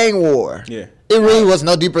was a gang war. Yeah. It really was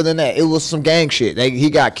no deeper than that. It was some gang shit. He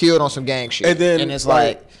got killed on some gang shit. And then, it's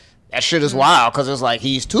like- like that shit is wild because it's like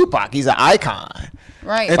he's Tupac. He's an icon.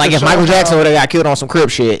 right? And Like to if show Michael how- Jackson would have got killed on some Crip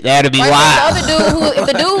shit, that'd be Right, wild. but the other dude if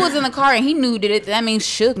the dude was in the car and he knew who did it, that means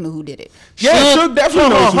Suge knew who did it. Yeah, Suge definitely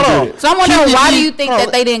knows who did it. So I'm wondering, Keefe why D- do you think hold that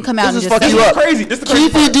on, they didn't come out and this is just fucking say you it? up. Crazy. This the crazy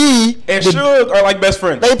Keefe part. D And the- Suge are like best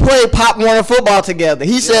friends. They played Pop Warner football together.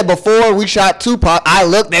 He said before we shot Tupac, I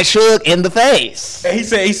looked at Suge in the face. And he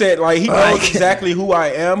said like he knows Like- exactly who I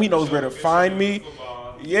am. He knows where to find me.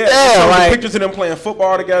 Yeah, Yeah, so like- the pictures of them playing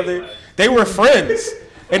football together. They were friends.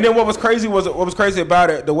 And then what was crazy about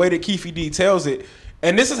it, the way that Keefe D tells it,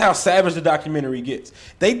 and this is how savage the documentary gets.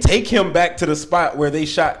 They take him back to the spot where they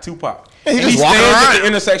shot Tupac. He And just he walk stands at around. the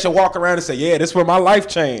intersection, walk around and say, yeah, this is where my life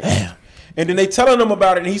changed. Damn. And then they telling him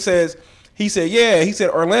about it, and he said,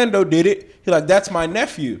 Orlando did it. He's like, that's my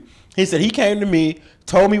nephew. He said, he came to me,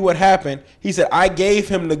 told me what happened. He said, I gave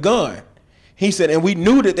him the gun. He said, and we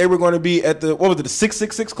knew that they were going to be at the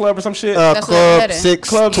 666 club or some shit? That's what Club I said.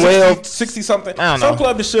 612 60 something. I don't Some know.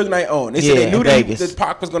 club that Suge Knight owned. They said Yeah, they knew in that Vegas.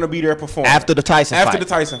 Pac was going to be there performing. After the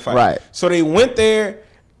Tyson fight. Right. So they went there,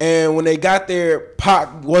 and when they got there,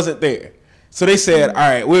 Pac wasn't there. So they said, all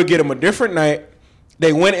right, we'll get him a different night.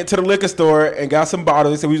 They went into the liquor store and got some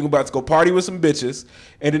bottles. They said we was about to go party with some bitches.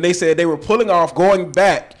 And then they said they were pulling off, going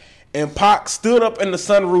back, and Pac stood up in the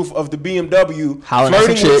sunroof of the BMW, Hollering at some flirting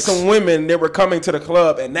with chicks. some women that were coming to the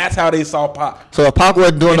club, and that's how they saw Pac. So if Pac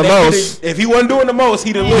wasn't doing And the they most, if he wasn't doing the most,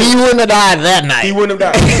 he'd have lived. he wouldn't have died that night. He wouldn't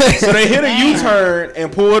have died. So they hit a U-turn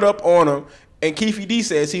and pulled up on him. And Keefe D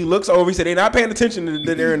says he looks over. He said they're not paying attention to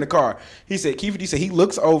that they're in the car. He said Keefe D said he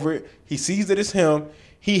looks over it. He sees that it's him.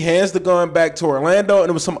 He hands the gun back to Orlando, and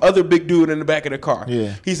there was some other big dude in the back of the car.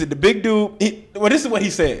 Yeah. He said the big dude. This is what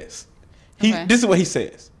he says. Okay. This is what he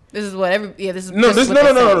says. This is what this is. No, this is what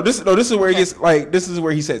no. they say. This is where he gets like. This is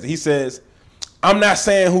where he says it. He says, "I'm not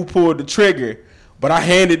saying who pulled the trigger, but I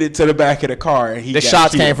handed it to the back of the car, and he The got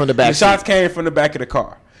shots killed." came from the back The shots came from the back of the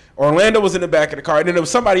car. Orlando was in the back of the car, and then there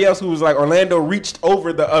was somebody else who was like, Orlando reached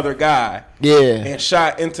over the other guy, Yeah. and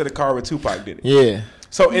shot into the car where Tupac did it. Yeah.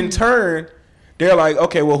 So in turn, they're like,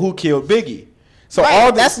 okay, well, who killed Biggie? So Right,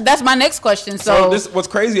 all this, that's my next question. so So, this what's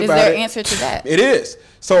crazy is about there it. an answer to that? It is.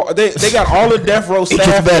 So they got all the Death Row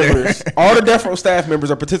staff better. members. All the Death Row staff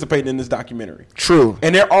members are participating in this documentary. True.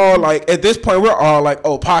 And they're all like, at this point, we're all like,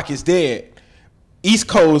 oh, Pac is dead. East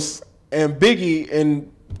Coast and Biggie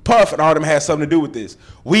and Puff and all them had something to do with this.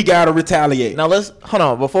 We gotta retaliate. Now let's hold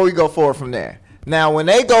on before we go forward from there. Now when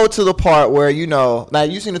they go to the part where now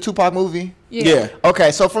you seen the Tupac movie? Yeah.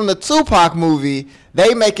 Okay, so from the Tupac movie,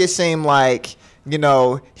 they make it seem like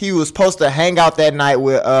he was supposed to hang out that night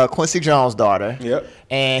with Quincy Jones' daughter. Yep.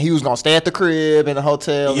 And he was gonna stay at the crib in the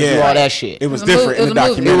hotel and Yeah. do all that shit. It was It was a different movie- in the it was a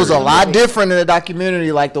movie. documentary. It was a lot movie. different in the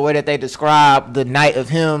documentary, like the way that they described the night of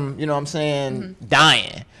him, you know what I'm saying,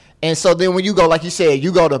 dying. And so then when you go, like you said,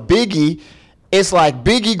 you go to Biggie, it's like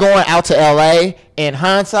Biggie going out to LA in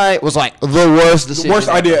hindsight was like the worst decision. worst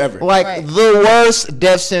idea ever. Like Right. the worst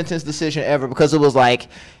death sentence decision ever because it was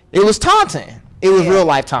taunting. It was real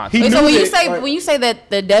life taunting. He Wait, so knew when you that, say like- when you say that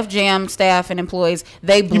the Def Jam staff and employees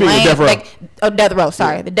they mean the blame Death Row. Death Row,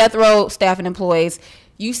 sorry, the Death Row staff and employees,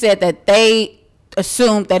 you said that they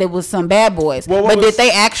assumed that it was some bad boys, Well, what but was- did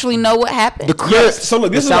they actually know what happened? The Crips. Yes. So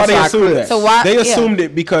look, this the is why they Southside assumed Crips. that. So why- they yeah. assumed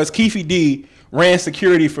it because Keefe D ran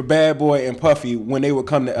security for Bad Boy and Puffy when they would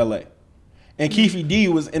come to LA, and Keefe D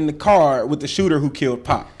was in the car with the shooter who killed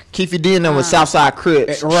Pac. Keefe D and them was Southside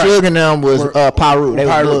Crips. Right. Suge and them was Pyru. They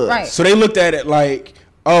Pyru. was Bloods. Right. So they looked at it like,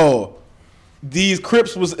 oh, these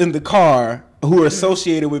Crips was in the car who are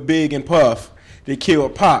associated with Big and Puff. They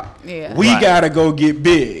killed Pac. Yeah. We Right. gotta go get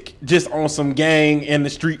Big just on some gang in the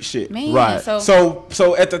street shit. Man, Right.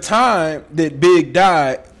 So at the time that Big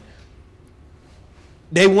died,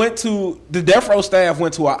 the Death Row staff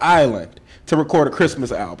went to an island to record a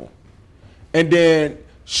Christmas album. And then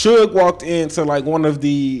Suge walked into like one of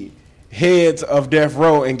the heads of Death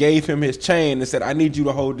Row and gave him his chain and said, I need you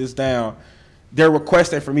to hold this down. They're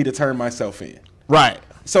requesting for me to turn myself in. Right.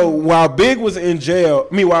 So while Big was in jail,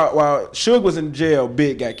 while Suge was in jail,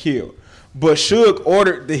 Big got killed. But Suge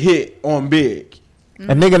ordered the hit on Big.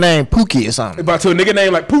 A nigga named Pookie or something. About to a nigga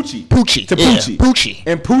named like Poochie. Poochie. To Yeah, Poochie. Poochie.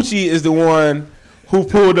 And Poochie is the one who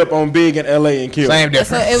pulled up on Big in LA and killed Same him.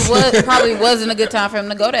 So difference. it probably wasn't a good time for him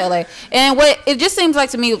to go to LA. And what it just seems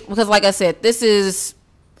like to me, because like I said, this is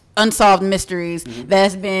unsolved mysteries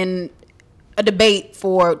that's been a debate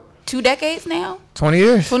for 2 decades now. 20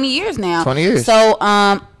 years. 20 years now. 20 years. So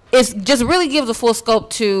it's just really gives a full scope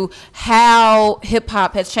to how hip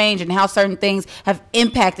hop has changed and how certain things have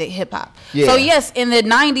impacted hip hop. Yeah. So yes, in the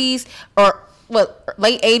 90s or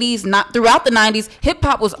late 80s, not throughout the 90s, hip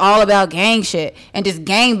hop was all about gang shit and just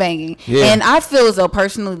gang banging. Yeah. And I feel as though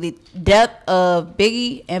personally the death of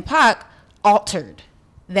Biggie and Pac altered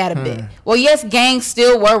that a bit. Well, yes, gangs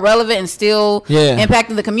still were relevant and still Yeah.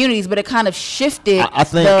 impacting the communities, but it kind of shifted I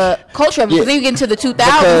think- the culture of it. yeah. Because then you get into the 2000s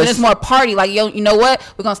Because- and it's more party. Like, yo, you know what?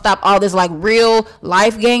 We're going to stop all this like real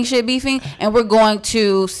life gang shit beefing and we're going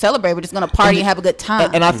to celebrate. We're just going to party and have a good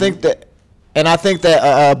time. And I think that And I think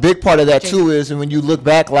that a big part of that too is when you look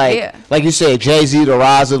back, like you said, Jay-Z, the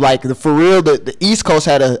rise of for real, the East Coast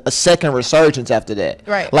had a second resurgence after that.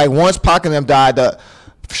 Right. Like once Pac and them died,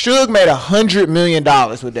 Suge made $100 million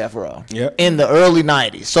with Death Row in the early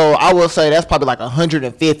 '90s. So I will say that's probably like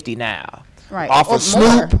 150 now. Right. Off of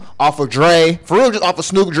Snoop, off of Dre, for real, just off of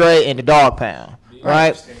Snoop, Dre, and the Dog Pound.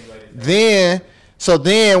 Right. So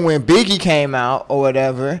then when Biggie came out or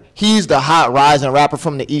whatever, he's the hot rising rapper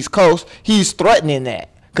from the East Coast. He's threatening that.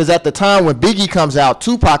 Because at the time when Biggie comes out,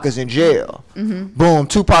 Tupac is in jail. Boom,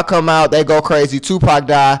 Tupac come out, they go crazy. Tupac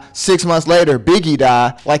die. 6 months later, Biggie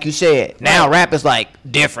die. Like you said, now rap is like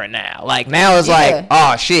different now. Like now it's like,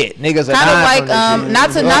 oh shit, niggas are kind of dying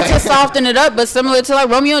like not to soften it up, but similar to like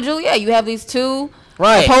Romeo and Juliet. You have these two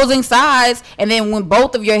opposing sides, and then when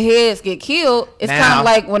both of your heads get killed, it's kind of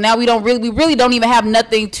like, well, now we really don't even have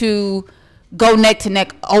nothing to go neck to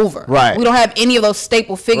neck over. Right. We don't have any of those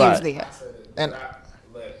staple figures there. And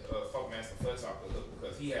Funkmaster Flex off the hook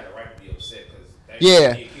because he had a right to be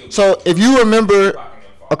upset. So if you remember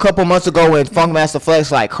a couple months ago when Funkmaster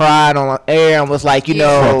Flex like cried on air and was like, you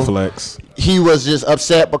know, Flex. He was just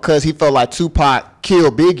upset because he felt like Tupac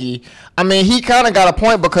killed Biggie. I mean, he kind of got a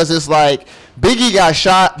point because it's like Biggie got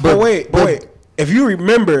shot. But wait. If you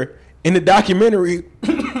remember in the documentary,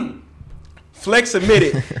 Flex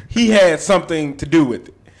admitted he had something to do with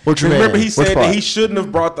it. What you remember mean? he said that he shouldn't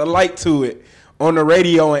have brought the light to it on the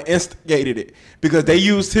radio and instigated it because they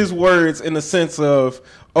used his words in the sense of,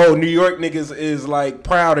 oh, New York niggas is like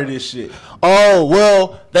proud of this shit. Oh,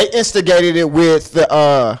 well, they instigated it with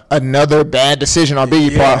the another bad decision on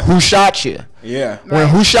Biggie part. Who Shot You? Yeah. When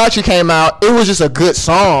Who Shot You came out, it was just a good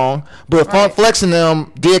song, but Funk Flex and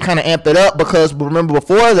them did kind of amp it up because remember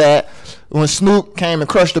before that, when Snoop came and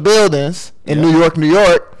crushed the buildings in New York,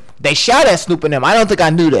 they shot at Snoop and them. I don't think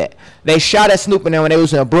I knew that. They shot at Snoop and them when they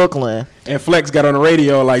was in Brooklyn. And Flex got on the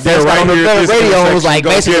radio like Flex got on the radio and was like,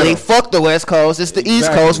 go basically, fuck the West Coast. It's the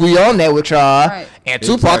East Coast. We on that with y'all. Right. And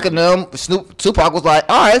Tupac and them, Tupac was like,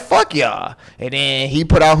 all right, fuck y'all. And then he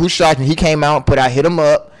put out Who Shot You. He came out and put out Hit 'Em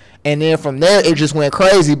Up. And then from there, it just went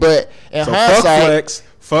crazy. But in hindsight, fuck Flex,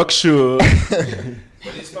 fuck Suge.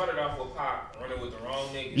 But it started off with Pac running with the wrong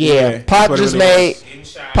nigga. Yeah,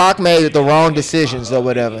 Pac made the wrong decisions or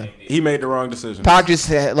whatever. He made the wrong decision. Pac just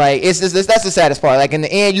had, like that's the saddest part. Like in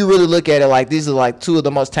the end, you really look at it like these are like two of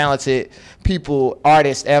the most talented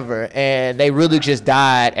artists ever, and they really just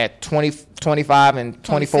died at 25 and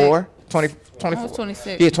 24. 24.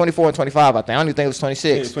 26. Yeah, 24 and 25, I think. I don't even think it was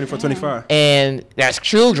 26. Yeah, 24, 25. And that's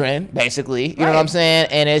children, basically. You know what I'm saying?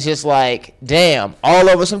 And it's just like, damn, all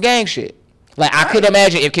over some gang shit. Like, I could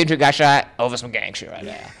imagine if Kendrick got shot over some gang shit right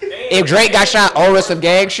now. If Drake got shot over some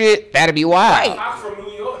gang shit, that'd be wild. Pac from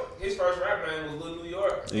New York. His first rap name was Little New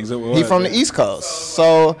York. He from the East Coast.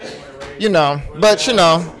 So, but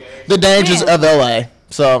the dangers of LA.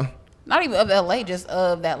 So. Not even of LA, just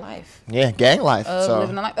of that life. Yeah, gang life. Of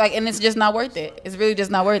living a life. Like, and it's just not worth it. It's really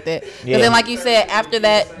just not worth it. Yeah. But then, like you said, after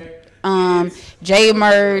that, Jay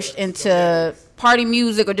emerged into party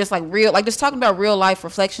music or just like just talking about real life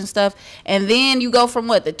reflection stuff. And then you go from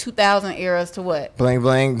the 2000 eras to what? Bling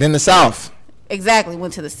bling. Then the South. Exactly.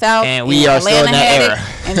 Went to the South. And we are still in that era.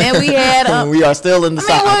 And then we had... we are still in the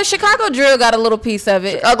South. Well, Chicago Drill got a little piece of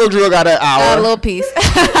it. Chicago Drill got an hour. Got a little piece.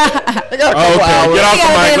 Okay, get off the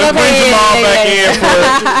mic. Let's bring Jamal back in for it.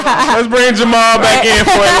 Let's bring Jamal back in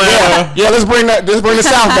for Atlanta. Yeah, let's bring the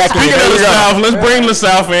South back in. Speaking of the South, let's bring the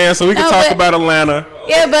South in so we can talk about Atlanta.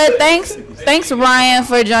 Yeah, but thanks Ryan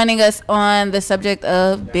for joining us on the subject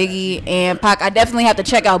of Biggie and Pac. I definitely have to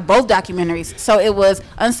check out both documentaries. So it was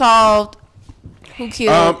Unsolved. Who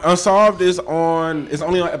killed? Unsolved is it's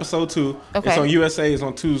only on episode 2. Okay. It's on USA. It's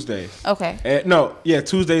on Tuesdays. Okay.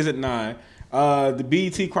 Tuesdays at 9. The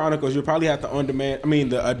BET Chronicles, you'll probably have to on demand. I mean,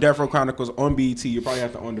 the Death Row Chronicles on BET, you probably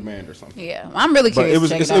have to on demand or something. Yeah, I'm really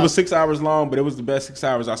curious. It was 6 hours long, but it was the best 6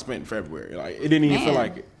 hours I spent in February. Like, it didn't even feel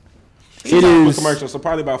like it. It is commercial, so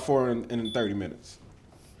probably about 4 and 30 minutes.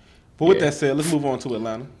 But with that said, let's move on to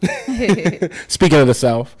Atlanta. Speaking of the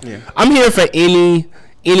South, I'm here for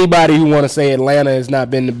anybody who want to say Atlanta has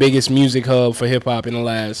not been the biggest music hub for hip hop in the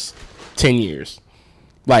last 10 years.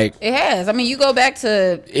 Like, it has. I mean, you go back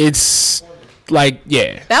to it's like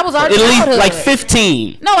that was our childhood. At least like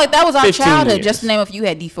 15. No, like that was our childhood. Years. Just to name a few, you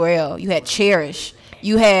had D4L, you had Cherish,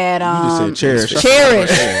 you had you just said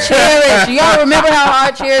Cherish. Y'all remember how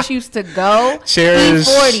hard Cherish used to go? Cherish,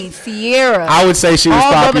 E40, Sierra. I would say she was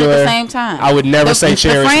all popular at the same time. I would never say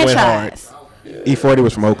Cherish went hard. E40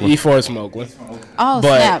 was from Oakland. E4 is from Oakland. Oh,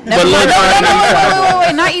 But- snap. but Never mind. Lil No, Jon-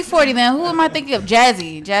 wait. Not E40 then. Who am I thinking of?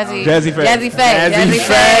 Jazzy Faye. Jazzy Faye. Jazzy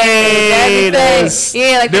Faye. That's-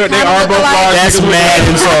 Yeah, like They kinda are look both alike. large. That's mad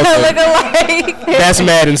insulting. Look alike. That's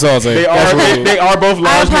mad insulting. That's rude. They are both I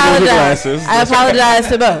large niggas with apologize. glasses. I apologize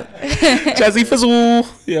to both. Jazzy Fizzle.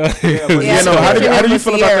 Yeah. You know, how do you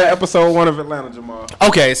feel about Sierra. that episode 1 of Atlanta, Jamal?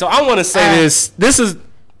 Okay, so I want to say this.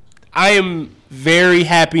 I am very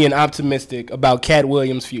happy and optimistic about Cat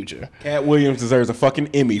Williams' future. Cat Williams deserves a fucking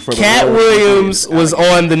Emmy for the Cat role Williams he was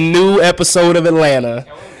on the new episode of Atlanta.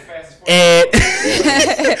 And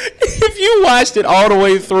if you watched it all the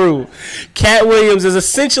way through, Cat Williams is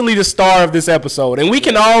essentially the star of this episode. And we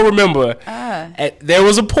can all remember there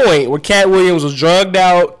was a point where Cat Williams was drugged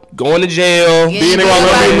out, going to jail, being in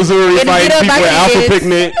Columbia, Missouri, Getting fighting beat up people by at Alpha kids.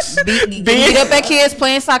 picnics. Beat up at kids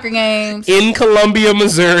playing soccer games. In Columbia,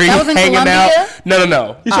 Missouri, That was in hanging Columbia? out.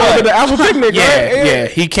 No. He showed up at the Alpha Picnic, Yeah, right? yeah.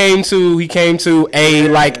 He came to a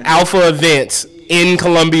like Alpha event in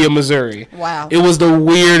Columbia, Missouri. Wow. It was the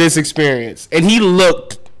weirdest experience, and he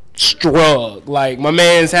looked strug. Like my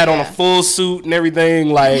man's had on a full suit and everything,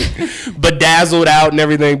 like bedazzled out and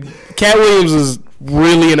everything. Cat Williams is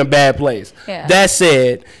really in a bad place. Yeah. That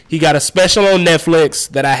said, he got a special on Netflix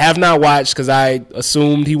that I have not watched because I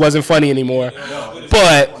assumed he wasn't funny anymore.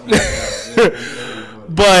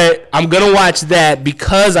 But I'm gonna watch that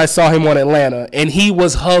because I saw him on Atlanta, and he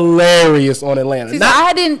was hilarious on Atlanta. See, so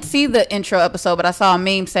I didn't see the intro episode, but I saw a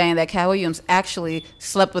meme saying that Cat Williams actually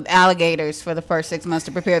slept with alligators for the first 6 months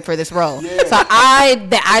to prepare for this role. So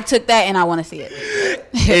I took that and I want to see it.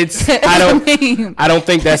 I don't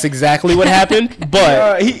think that's exactly what happened,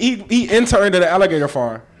 but he interned at an alligator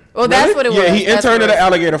farm. Well, that's what it was. Yeah, he That's interned what at it an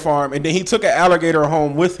was. alligator farm, and then he took an alligator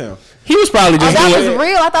home with him. he was probably just that doing was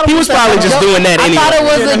real. I thought it he was was probably a just joke. doing that I anyway. thought it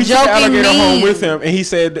was Yeah, a he took an joking alligator home meme. with him, and he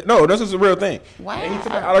said, "No, this is a real thing." Wow. And he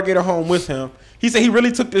took an alligator home with him. He said he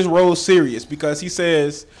really took this role serious because he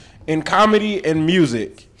says in comedy and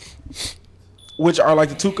music, which are like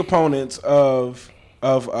the two components of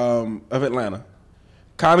Atlanta,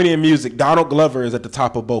 comedy and music, Donald Glover is at the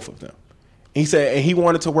top of both of them. He said, and he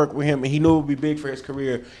wanted to work with him, and he knew it would be big for his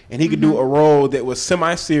career, and he could do a role that was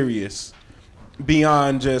semi-serious,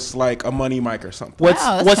 beyond just like a money mic or something. What's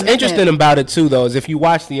Wow, that's What's commitment. interesting about it too, though, is if you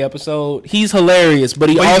watch the episode, he's hilarious, but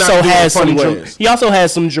he But he's also not doing has funny some ways. he also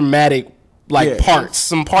has some dramatic Yeah. parts,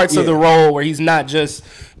 some parts of Yeah. the role where he's not just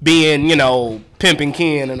being pimping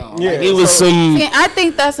Ken and all. Yeah, Like, it was so- some See, I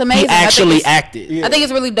think that's amazing. he actually I think acted. Yeah. I think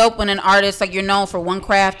it's really dope when an artist, like, you're known for one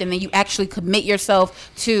craft and then you actually commit yourself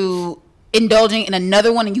to indulging in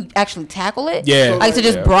another one and you actually tackle it. Yeah. Like, to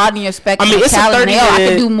just Yeah. broaden your spectrum. I mean, it's a talent. 30 I can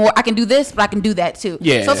minute- do more. I can do this, but I can do that too.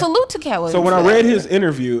 Yeah. So salute to Cat Williams. So when for I that. read his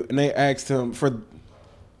interview and they asked him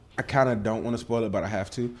I kind of don't want to spoil it, but I have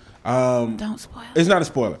to. Don't spoil. It's not a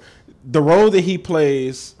spoiler. The role that he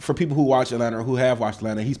plays, for people who watch Atlanta or who have watched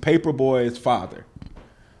Atlanta, he's Paperboy's father,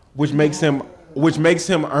 which makes him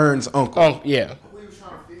Ern's uncle. Yeah.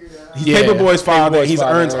 He's Yeah, Paperboy's father. Paperboy's He's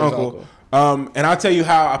father, Ern's Ern's uncle. And I'll tell you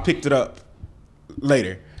how I picked it up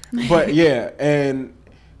later. But yeah, and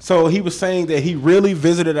so he was saying that he really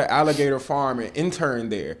visited an alligator farm and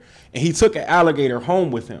interned there, and he took an alligator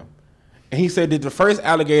home with him. And he said that the first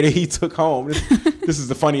alligator he took home, this is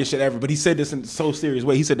the funniest shit ever, but he said this in so serious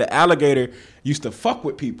way. He said the alligator used to fuck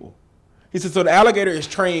with people. He said, so the alligator is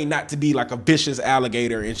trained not to be like a vicious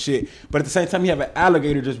alligator and shit, but at the same time, you have an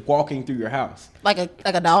alligator just walking through your house. Like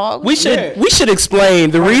a dog. We should Yeah. we should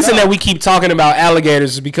explain the reason that we keep talking about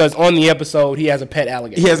alligators is because on the episode he has a pet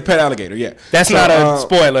alligator. He has a pet alligator, yeah. That's So, not a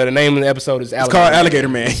spoiler. The name of the episode is It's Alligator. called Alligator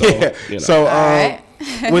Man. So, yeah. you know. So right.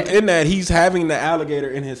 within that, he's having the alligator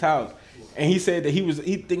in his house, and he said that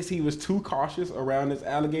he thinks he was too cautious around this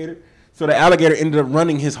alligator. So the alligator ended up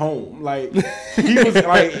running his home. Like he was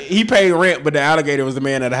like he paid rent, but the alligator was the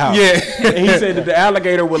man of the house. Yeah. And he said that the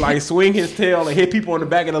alligator would like swing his tail and hit people on the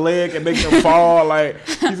back of the leg and make them fall. Like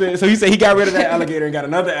he said he got rid of that alligator and got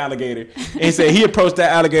another alligator. And he said he approached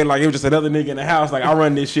that alligator like it was just another nigga in the house. Like I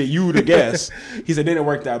run this shit, you the guest. He said then it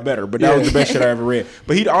worked out better, but that was the best shit I ever read.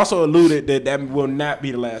 But he also alluded that will not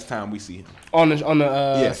be the last time we see him. on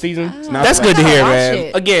the season. not That's the good to last hear, time. man. Watch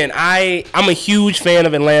it. Again, I'm a huge fan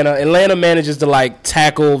of Atlanta. Atlanta manages to like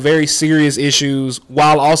tackle very serious issues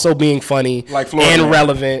while also being funny Like Florida and Man.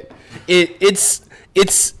 relevant. It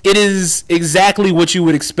is exactly what you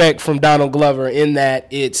would expect from Donald Glover in that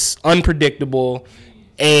it's unpredictable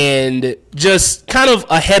and just kind of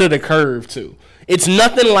ahead of the curve too. It's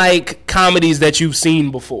nothing like comedies that you've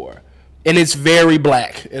seen before. And it's very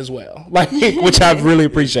black as well, like which I've really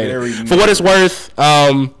appreciated. Very For what it's worth,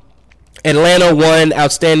 Atlanta won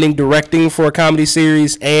Outstanding Directing for a Comedy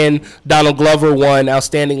Series, and Donald Glover won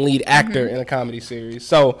Outstanding Lead Actor in a Comedy Series.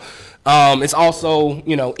 So it's also,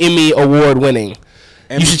 Emmy Award winning.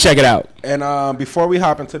 You should check it out. And before we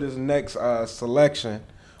hop into this next selection,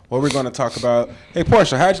 what we're going to talk about. Hey,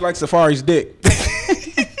 Portia, how'd you like Safari's dick?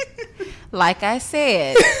 Like I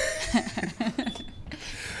said,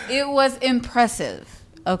 it was impressive.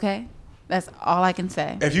 Okay? That's all I can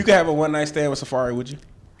say. If you could have a one-night stand with Safari, would you?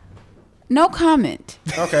 No comment.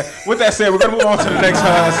 Okay. With that said, we're going to move on to the next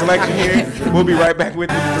selection here. We'll be right back with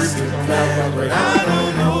you.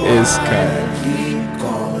 It's kind.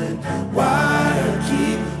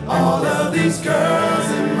 All of these girls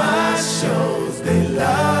in my shows, they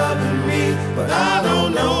loving me, but I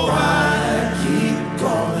don't know why I keep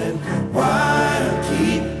calling, why I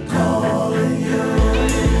keep calling you.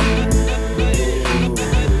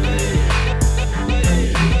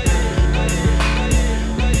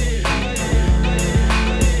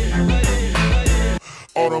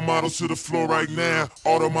 All the models to the floor right now.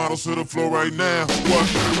 All the models to the floor right now. What?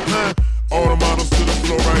 Huh? All the models to the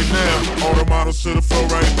floor right now. All the models to the floor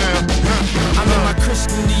right now. I'm in my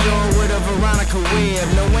Christian Dior with a Veronica Webb.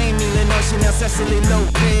 No Amy Lenore, Chanel, Cecily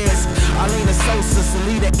Lopez. Arlena Sosa,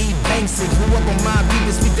 Salida E. Banksy. Grew up on my beat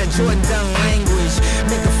to speak that Jordan Dunn language.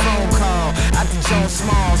 Make a phone call out to Joan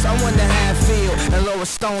Smalls. I wonder how I feel and Laura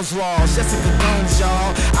Stone's walls. Jessica Gomes,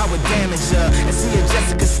 y'all. I would damage her. And see if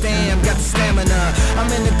Jessica Stam got the stamina. I'm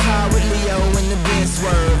in the car with Leo in the Benz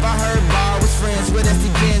swerve. I heard Bar was friends with S.D.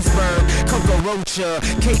 Ginsburg. Coco Rocha,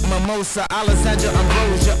 Kate Mimosa, Alessandra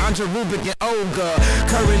Ambrosia, Andre Rubik and Olga,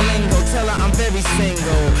 Curry Lingo, tell her I'm very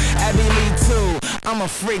single. Abby Lee too, I'm a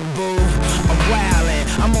freak boo. I'm wildin',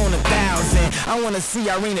 I'm on 1,000. I wanna see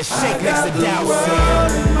Irina shake next to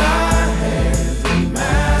Dowson. In my hands, the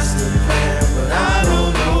master plan, but I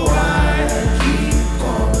don't know why I keep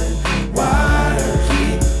calling, why I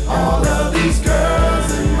keep all of these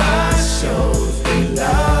girls in my shows, they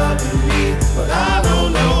loving me, but I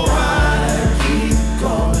don't know.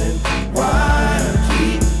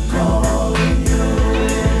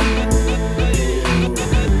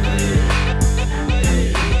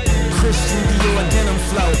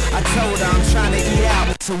 I told her I'm trying to eat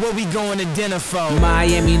out, so what we going to dinner for?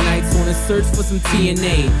 Miami Nights on a search for some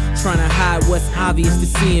TNA, trying to hide what's obvious to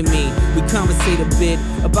seeing me. We conversate a bit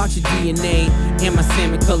about your DNA and my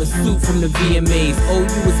salmon colored suit from the VMAs. Oh,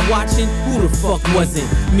 you was watching? Who the fuck wasn't?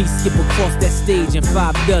 Me skip across that stage in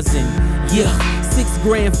 5 dozen. Yeah.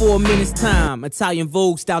 $6 for a minute's time. Italian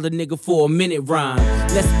Vogue styled a nigga for a minute rhyme.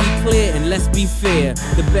 Let's be clear and let's be fair.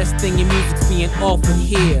 The best thing in music's being offered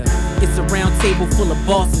here. It's a round table full of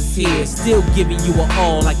bosses here, still giving you a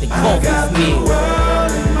all like the coffee's near.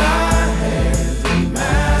 World in my hands, the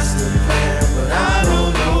master plan, but I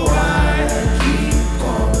don't know why I keep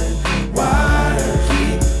calling, why I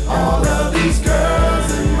keep all of these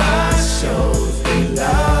girls in my shows, they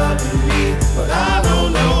loving me, but I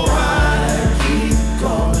don't know why I keep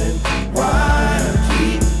calling, why I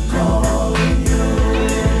keep calling you.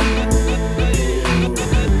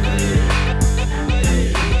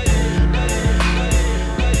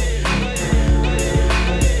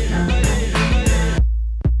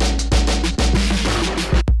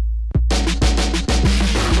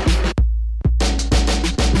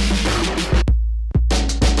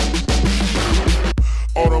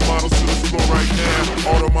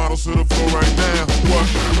 To the floor right now. What?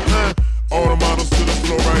 Huh? All the models to the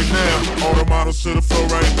floor right now. All the models to the floor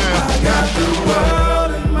right now. I got the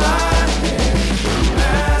world in my hands, the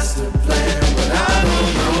master plan, but I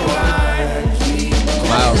don't know why I keep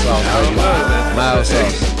Mild sauce, baby. Mild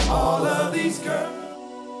sauce. all of these girls.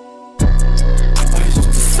 I used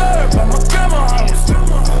to serve by my grandma's house.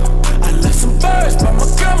 I left some birds by my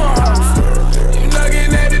grandma's house. You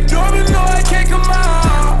knocking at the door, but no, I can't come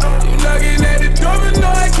out. You knocking at the door, but no,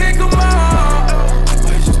 I can't come out.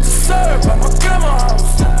 I used to serve by my grandma's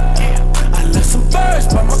house. I left some birds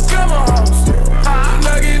by my grandma's house. You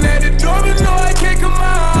knocking at the door, but no, I can't come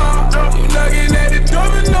out. You knocking at the door,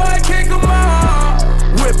 but no, I can't come out.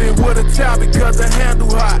 Whip it with a towel because the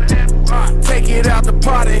handle hot. Take it out the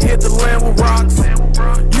pot and hit the land with rocks.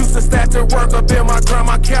 Used to stash the work up in my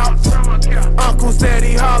grandma's couch. Uncle said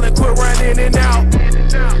he hollering, quit running in and out.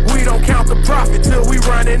 We don't count the profit till we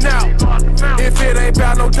running out. If it ain't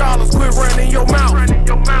about no dollars, quit running your mouth.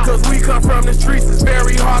 Cause we come from the streets, it's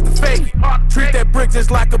very hard to fake. Treat that brick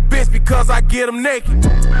just like a bitch because I get them naked.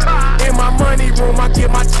 In my money room, I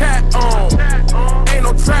get my chat on. Ain't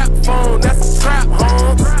no trap phone, that's a trap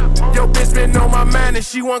home. Yo bitch been on my mind and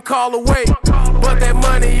she one call away. But that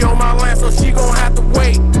money on my land, so she gon' have to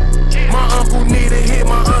wait. My uncle need a hit,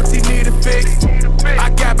 my auntie need a fix. I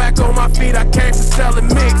got back on my feet, I came to sell a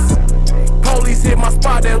mix. Police hit my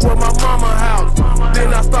spot, that's where my mama house.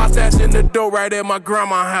 Then I start stashing the dough right at my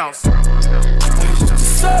grandma's house.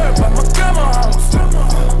 Served by my grandma's house.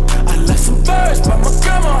 I left some birds by my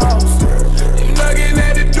grandma's house. You knocking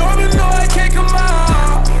at the door, but no, I can't come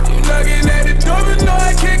out. You knocking at the door, but no,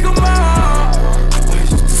 I can't come out.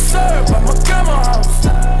 Served by my grandma's house.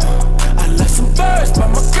 I left some birds by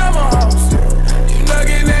my grandma's house. You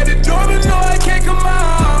knocking at the door, but no, I can't come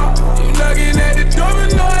out. You knocking at the door,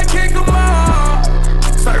 but no, I can't come out.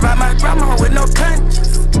 Served by my grandma with no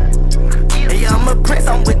conscience. Hey, I'm a prince,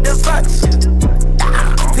 I'm with the function.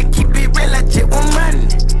 To keep it real, I just want money.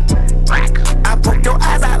 I poke your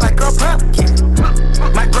eyes out like a pumpkin.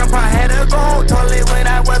 My grandpa had a gold toilet when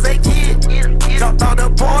I was a kid. Jumped on the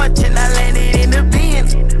porch and I landed in the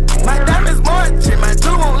bins. My diamonds marching, my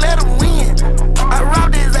two won't let him win. I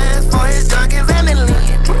robbed his ass for his junkies and the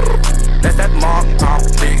lean. That's that mark, talk,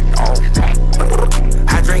 big dog.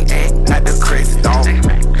 I drink egg, not the Chris dog.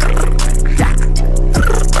 Yeah,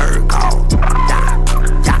 bird call.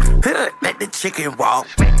 Yeah, let the chicken walk.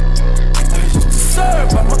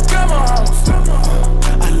 Served by my grandma's house.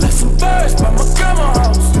 I left some birds by my grandma's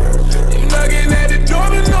house. You knocking at the door,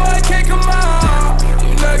 but no, I can't come out.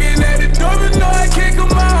 You knocking at the door, but no, I can't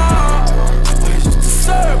come out.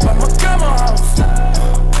 Served by my grandma's house.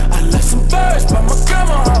 I left some birds by my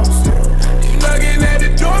grandma's house. You knocking at the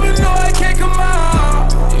door, but no, I can't come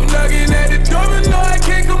out. You knocking at the door, but no, I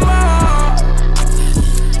can't come out.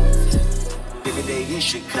 Every day in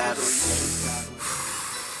Chicago.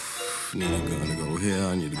 Need a gun to go here,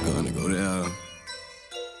 I need a gun to go there.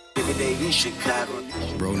 Every day in Chicago.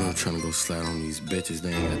 Bro, I'm trying to go slide on these bitches.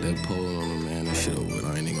 They ain't got that pole on them, man. That shit over with,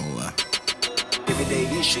 I ain't even gonna lie. Every day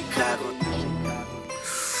in Chicago.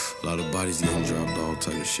 A lot of bodies getting dropped, all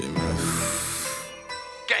type of shit, man.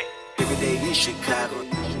 Every day in Chicago.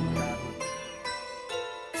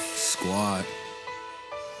 Squad.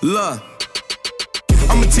 Look.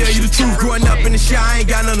 I'ma tell you the truth, growing up in the shit, I ain't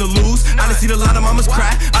got nothing to lose. I done seen a lot of mamas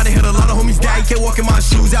cry, I done heard a lot of homies die. You can't walk in my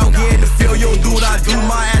shoes, out here in the field, you don't do what I do.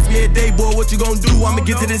 Ma ask me a day, boy, what you gon' do? I'ma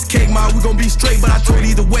get to this cake, ma, we gon' be straight. But I told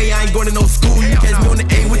either way, I ain't going to no school. You catch me on the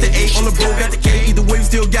A with the 8, on the bro, got the K. Either way, we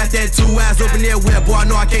still got that 2 ass up in there, where, boy, I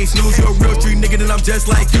know I can't snooze. You're a real street nigga, then I'm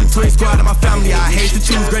just like you. Twin squad of my family, I hate to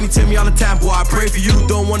choose. Granny tell me all the time, boy, I pray for you.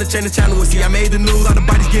 Don't wanna change the channel, see, I made the news. All the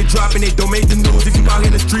bodies get dropped and they don't make the news. If you out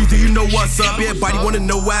in the streets, do you know what's up? Everybody wanna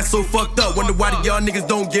know why so fucked up. Wonder why the y'all niggas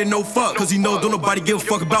don't get no fuck. Cause you know don't nobody give a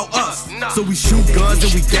fuck about us. So we shoot guns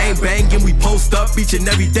and we gang bang and we post up each and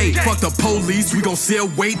every day. Fuck the police, we gon' still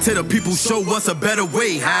wait till the people show us a better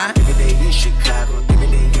way, huh?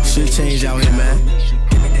 Shit change out here, man.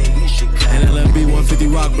 NLMB 150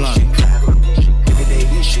 Rock Block.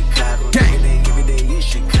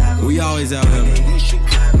 Gang. We always out here, man.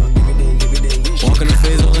 Walking the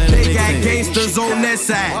face on land. They got gangsters on that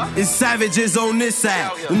side and savages on this side.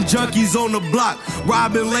 Them junkies on the block,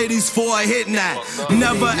 robbing ladies for a hit now.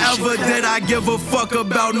 Never ever did I give a fuck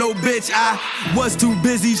about no bitch. I was too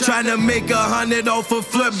busy trying to make 100 off a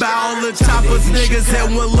flip. By all the choppers niggas had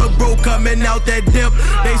when lil' bro coming out that dip.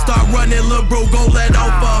 They start running, lil' bro go let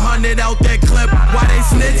off 100 out that clip. Why they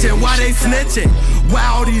snitching? Why they snitching? Why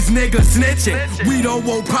all these niggas snitching? We don't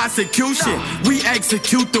want prosecution, we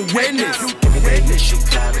execute the witness.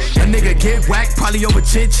 A nigga get whacked, probably over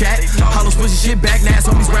chit chat. Hollows pushing shit back, now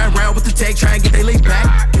homies round with the tag, try and get they link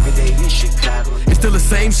back. It's still the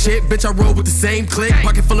same shit, bitch. I roll with the same click.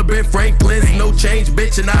 Pocket full of Ben Franklin's, no change,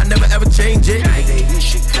 bitch, and I never ever change it.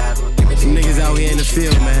 Some niggas out here in the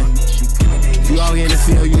field, man. If you out here in the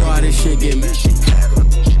field, you know how this shit get, man.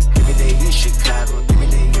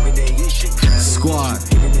 Squad.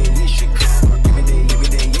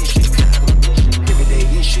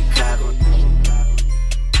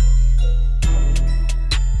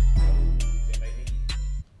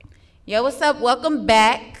 Yo, what's up? Welcome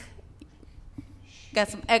back. Got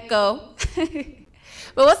some echo.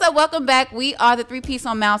 But what's up? Welcome back. We are the 3-Piece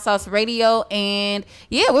on Mild Sauce Radio. And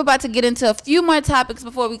yeah, we're about to get into a few more topics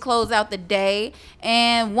before we close out the day.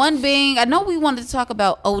 And one being, I know we wanted to talk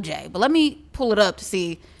about OJ, but let me pull it up to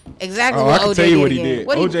see exactly what I can OJ tell you did what he again. did.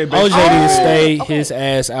 What OJ OJ need to stay his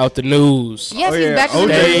ass out the news. Yes, he's back in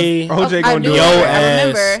the Stay news. OJ gonna do I ass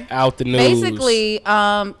remember. out the news. Basically,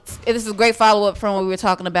 this is a great follow-up from what we were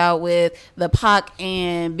talking about with the Pac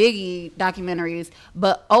and Biggie documentaries.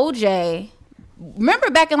 But OJ, remember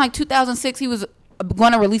back in like 2006, he was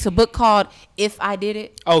going to release a book called If I Did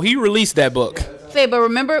It? Oh, he released that book. Say, but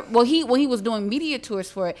remember, when he was doing media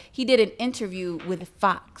tours for it, he did an interview with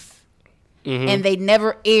Fox. Mhm. And they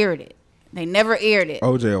never aired it. They never aired it.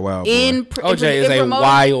 OJ a wild boy. OJ is a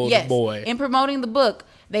wild boy. In promoting the book,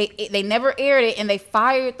 they never aired it, and they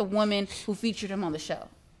fired the woman who featured him on the show.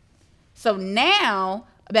 So now,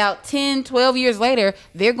 about 10, 12 years later,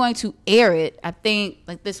 they're going to air it, I think,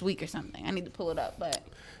 like this week or something. I need to pull it up, but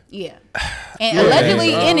yeah. And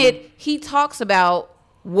allegedly in it, he talks about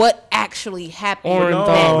what actually happened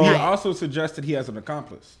that He night. also suggested he has an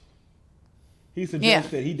accomplice. He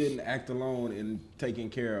suggests that he didn't act alone in taking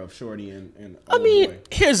care of Shorty and I mean,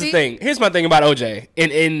 here's the thing. Here's my thing about OJ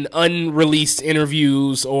in unreleased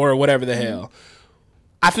interviews or whatever the hell.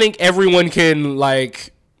 I think everyone can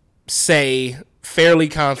like say fairly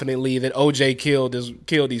confidently that OJ killed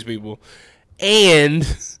these people, and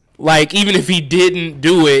like even if he didn't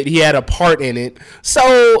do it, he had a part in it.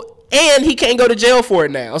 So and he can't go to jail for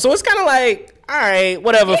it now. So it's kind of like, all right,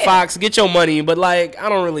 whatever, Fox, get your money. But like, I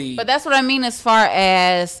don't really. But that's what I mean as far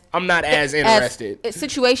as I'm not as interested. As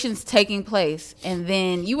situations taking place, and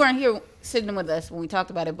then you weren't here sitting with us when we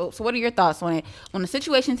talked about it. But so, what are your thoughts on it? When the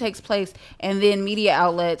situation takes place, and then media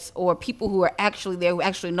outlets or people who are actually there, who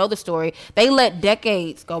actually know the story, they let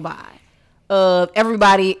decades go by of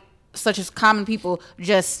everybody, such as common people,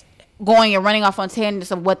 just going and running off on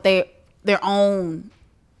tangents of what their own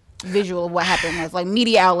visual of what happened was, like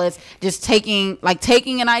media outlets just taking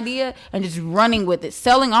an idea and just running with it,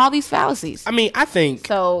 selling all these fallacies. I mean, I think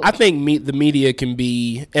the media can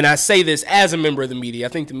be, and I say this as a member of the media, I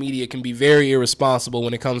think the media can be very irresponsible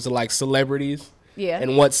when it comes to like celebrities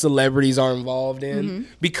and what celebrities are involved in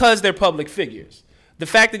because they're public figures. The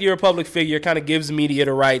fact that you're a public figure kind of gives the media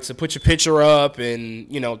the right to put your picture up and,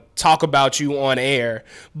 you know, talk about you on air,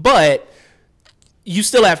 but you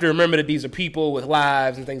still have to remember that these are people with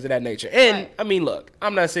lives and things of that nature. And I mean, look,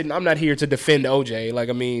 I'm not here to defend OJ. Like,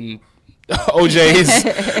 I mean, OJ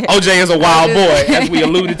is a wild boy, as we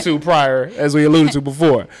alluded to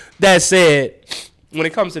before. That said, when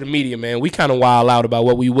it comes to the media, man, we kind of wild out about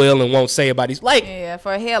what we will and won't say about these. Like,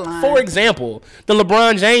 for a headline. For example, the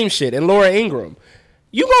LeBron James shit and Laura Ingraham.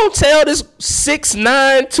 You gonna tell this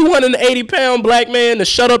 6'9", 280-pound black man to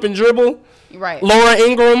shut up and dribble? Right. Laura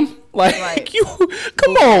Ingraham? Like, you,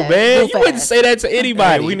 come on, man. You wouldn't say that to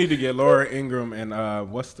anybody. Hey, we need to get Laura Ingraham and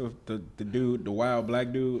what's the dude, the wild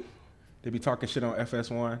black dude? They be talking shit on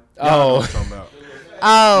FS1.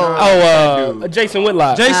 Jason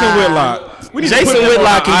Whitlock. Jason Whitlock. We need Jason to put him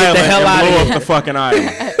Whitlock on can get the hell out of blow here. up the fucking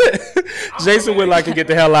island. Jason Whitlock can get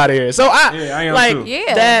the hell out of here. So I am like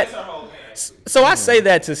too. that. So I say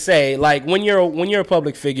that to say, like, when you're a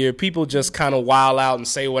public figure, people just kind of wild out and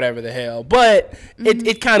say whatever the hell. But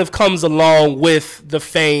it kind of comes along with the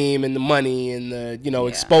fame and the money and the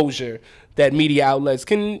exposure that media outlets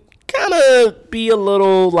can kind of be a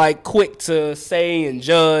little like quick to say and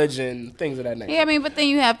judge and things of that nature. Yeah, I mean, but then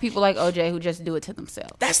you have people like OJ who just do it to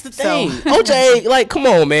themselves. That's the thing. OJ, like, come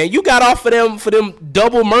on, man. You got off for them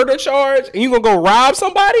double murder charge and you gonna go rob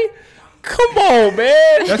somebody? Come on,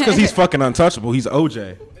 man. That's because he's fucking untouchable. He's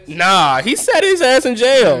OJ. Nah, he sat his ass in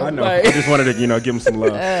jail. I know. Like, I just wanted to, give him some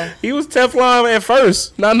love. he was Teflon at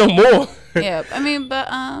first, not no more. Yeah, I mean, but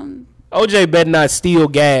OJ better not steal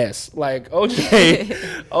gas. Like,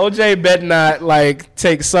 OJ better not like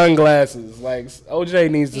take sunglasses. Like,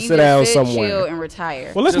 OJ needs to sit down somewhere. Chill and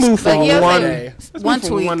retire. Well, let's move from one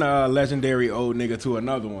tweet. One legendary old nigga to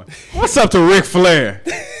another one. What's up to Ric Flair?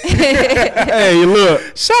 Hey,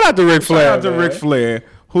 look. Shout out to Ric Flair. Shout out to Ric Flair.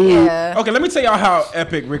 Okay, let me tell y'all how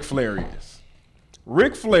epic Ric Flair is.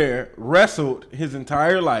 Ric Flair wrestled his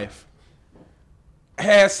entire life,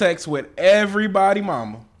 had sex with everybody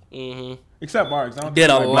mama. Except Marks. Did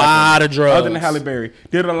a lot of drugs. Other than Halle Berry.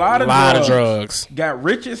 Did a lot of drugs. Got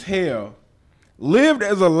rich as hell. Lived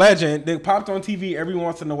as a legend. Then popped on TV every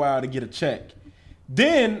once in a while to get a check.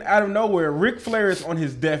 Then, out of nowhere, Ric Flair is on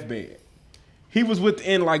his deathbed. He was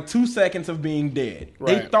within like 2 seconds of being dead.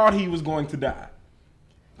 They thought he was going to die.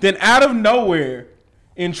 Then out of nowhere,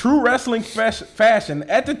 in true wrestling fashion,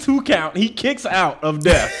 at the 2 count, he kicks out of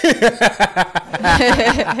death.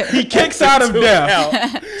 He kicks out of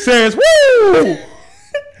death. Says, woo!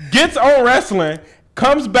 Gets on wrestling,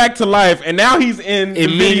 comes back to life, and now he's in the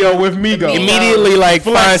video with Migos. Immediately, like,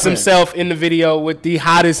 finds himself in the video with the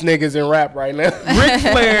hottest niggas in rap right now. Ric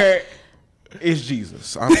Flair is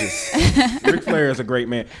Jesus. Ric Flair is a great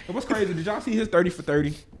man. And what's crazy, did y'all see his 30 for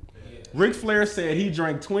 30? Ric Flair said he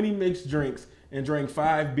drank 20 mixed drinks and drank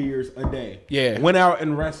 5 beers a day. Yeah. Went out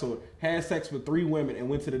and wrestled, had sex with 3 women, and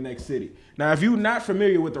went to the next city. Now, if you're not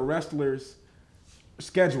familiar with the wrestlers'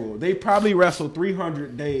 schedule, they probably wrestle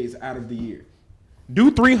 300 days out of the year.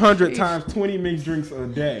 Do 300 times 20 mixed drinks a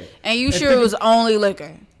day. And you sure it was only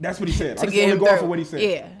liquor? That's what he said. To I'm get only him going through. for what he said.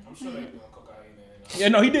 Yeah. Yeah,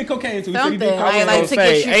 no, he did cocaine too. He said he Something. did I cocaine. like to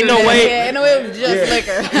get you ain't through no that. way- Yeah, I know it was just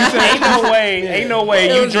liquor. Ain't no way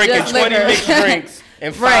It you was drinking just 20 liquor. mixed drinks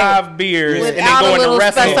and 5 beers and then Without a going to little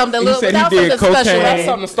wrestling. something, He said he without did something special. cocaine. That's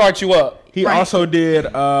something to start you up. He Right. also did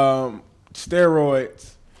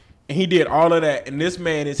steroids, and he did all of that. And this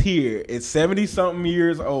man is here at 70-something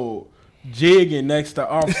years old, jigging next to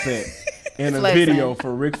Offset in a Flexing. video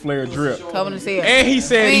for Ric Flair drip. Coming to see us. And he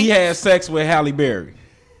said he had sex with Halle Berry.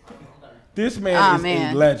 This man is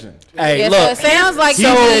man. a legend. Hey, Yeah, look. so it sounds like He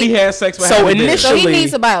said he had sex with So Halle Berry. initially, So he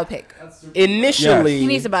needs a biopic. Initially, He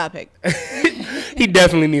needs a biopic. he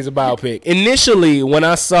definitely needs a biopic. Initially, when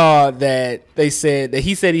I saw that they said that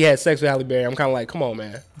he said he had sex with Halle Berry, I'm kind of like, come on,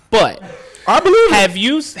 man. But I believe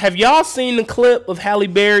have y'all seen the clip of Halle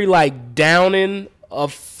Berry like downing a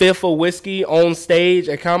fifth of whiskey on stage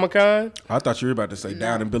at Comic-Con? I thought you were about to say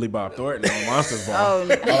down in Billy Bob Thornton on Monsters Ball. Oh,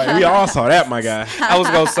 no. Like, we all saw that, my guy. I was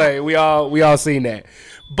gonna say we all seen that.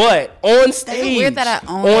 But on stage, weird that I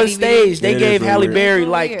own on that DVD? stage, they It is gave really Halle weird. Berry It's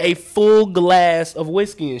like weird. a full glass of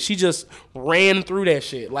whiskey, and she just ran through that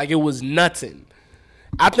shit like it was nothing.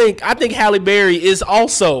 I think Halle Berry is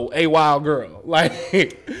also a wild girl. Like,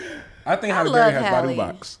 I think Halle love Berry has Halle. body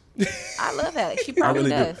box. I love that. She I probably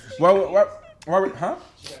really does. do. Why, huh?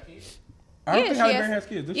 I don't think Halle Berry has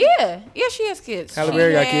kids. Does she? Yeah, she has kids. Halle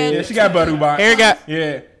Berry got kids. Yeah, she got body box. Halle got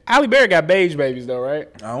Yeah. Halle Berry got beige babies though, right?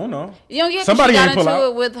 I don't know. You know, yeah, 'cause Somebody she got ain't pull into out.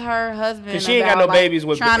 it with her husband. 'Cause she ain't got about, no babies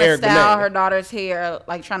with trying Eric to style Benet. her daughter's hair,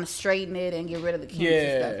 like trying to straighten it and get rid of the kinks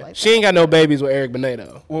and stuff like She ain't got no babies with Eric Benet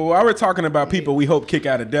though. Well, while we're talking about people we hope kick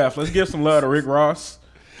out of death, let's give some love to Rick Ross.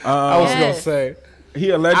 I was gonna Yes. say. He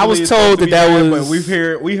allegedly I was is told supposed to be that dead, was-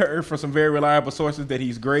 but we heard from some very reliable sources that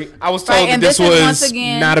he's great. I was Right, told and that this this is was once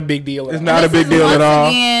again- not a big deal. It's not a big deal Once at all.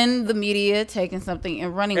 again, the media taking something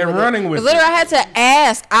and running And with running it. with 'Cause literally, I had to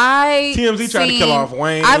ask. TMZ tried to kill off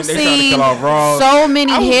Wayne. I've They tried to seen kill off Ross. so many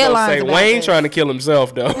I was gonna headlines say about Wayne this. trying to kill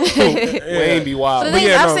himself though. Wayne be wild. So the But thing,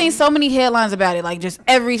 yeah, I've no. seen so many headlines about it, like just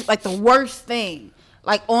like the worst thing,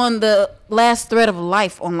 like on the last thread of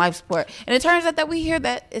life on life support, and it turns out that we hear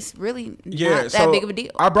that it's really not that big of a deal.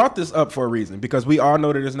 I brought this up for a reason because we all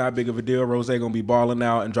know that it's not big of a deal. Rose gonna be balling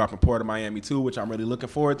out and dropping Port of Miami too, which I'm really looking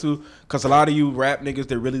forward to. Because a lot of you rap niggas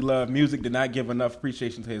that really love music did not give enough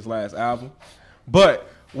appreciation to his last album. But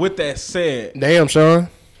with that said, Damn, Sean.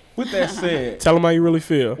 with that said, Tell him how you really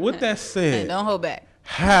feel. with that And said, don't hold back.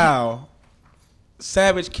 how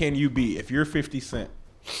savage can you be if you're 50 Cent?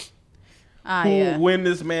 Ah, Who, yeah. when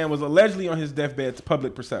this man was allegedly on his deathbed to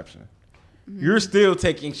public perception, you're still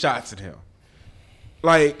taking shots at him.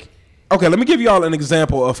 Like, okay, let me give y'all an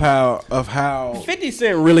example of how 50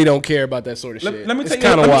 Cent really don't care about that sort of shit. let me It's tell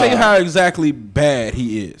kinda you wild. how exactly bad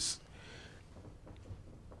he is.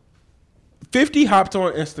 50 hopped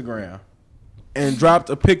on Instagram and dropped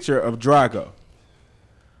a picture of Drago.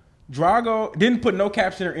 Drago didn't put no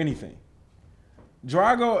caption or anything.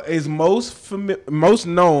 Drago is most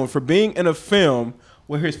known for being in a film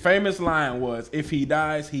where his famous line was, "If he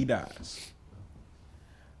dies, he dies."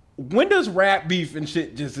 When does rap beef and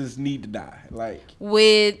shit just need to die? Like,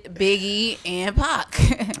 With Biggie and Pac.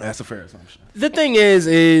 that's a fair assumption. The thing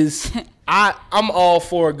is I'm all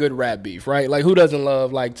for a good rap beef, right? Like, who doesn't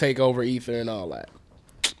love like Takeover, Ether, and all that?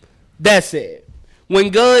 That's it. When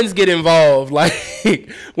guns get involved, like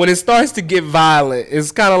when it starts to get violent,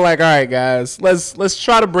 it's kind of like, all right, guys, let's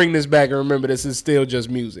try to bring this back and remember this is still just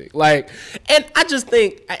music. Like, and I just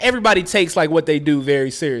think everybody takes like what they do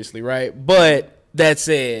very seriously, right? But that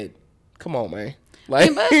said, come on, man.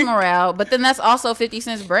 Like, But it's morale, but then that's also 50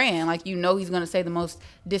 Cent's brand. Like, you know, he's gonna say the most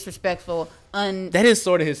disrespectful, that is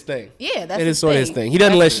sort of his thing. Yeah, that's It is his sort of thing. his thing. He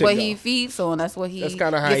doesn't let That's shit what go. he feeds on. That's what he. That's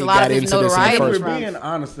kinda how gets he a lot got of his into this in the notoriety If first we're from. being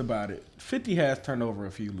honest about it, 50 has turned over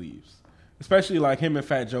a few leaves. Especially like him and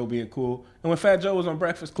Fat Joe being cool. And when Fat Joe was on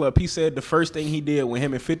Breakfast Club, he said the first thing he did when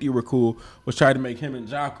him and 50 were cool was try to make him and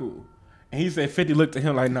Ja cool. And he said 50 looked at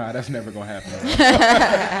him like, nah, that's never going to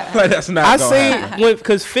happen. Like, that's not I going to happen. seen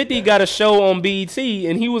because 50 got a show on BET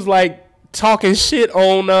and he was like talking shit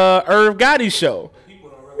on Irv Gotti's show.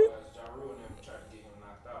 People don't realize Ja Rule and them tried to get him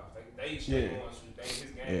knocked off. They used to Yeah. the ones who they his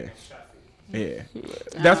game and shot it.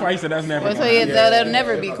 Yeah. That's why he said that's never Well, going so to yeah, happen. that'll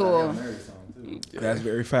never be cool. That's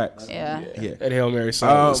very facts. Yeah. Yeah. That Hail Mary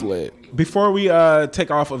song was lit. Before we take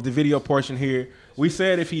off of the video portion here, we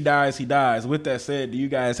said if he dies, he dies. With that said, do you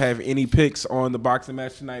guys have any picks on the boxing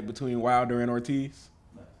match tonight between Wilder and Ortiz?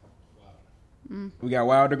 We got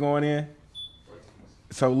Wilder going in.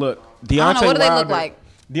 So look, I don't know, Deontay what do they Wilder. look like?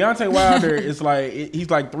 Deontay Wilder is like he's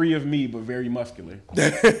like 3 of me, but very muscular.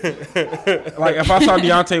 Like if I saw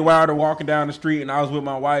Deontay Wilder walking down the street and I was with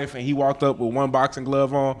my wife and he walked up with one boxing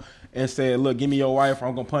glove on and said, "Look, give me your wife, or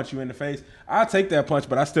I'm gonna punch you in the face." I'll take that punch,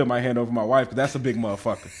 but I still might hand over my wife because that's a big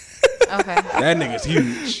motherfucker. Okay. That nigga's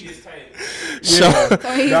huge.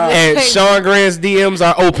 And Sean Grant's DMs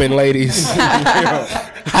are open, ladies.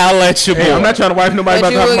 I'll let you. Hey, I'm not trying to wife nobody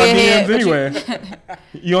But about you top of my will get DMs hit, anyway.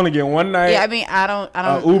 You only get one night. Yeah, I mean, I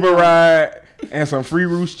don't. Uber ride and some free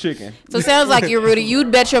roast chicken. So it sounds like you're Rudy.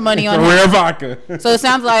 You'd bet your money on Some him. rare vodka. So it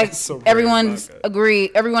sounds like everyone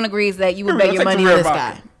agrees that you would bet your money on this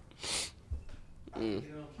guy.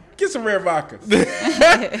 Get some rare vodka.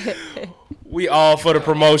 We all for the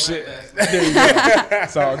promotion. There you go.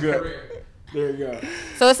 It's all good. There you go.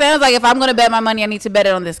 So it sounds like if I'm going to bet my money, I need to bet it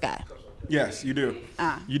on this guy. Yes, you do.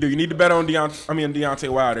 You do. You need to bet on Deontay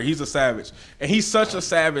Wilder. He's a savage, and he's such a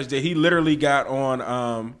savage that he literally got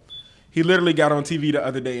on TV the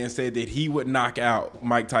other day and said that he would knock out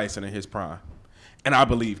Mike Tyson in his prime, and I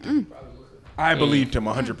believed him. I believed him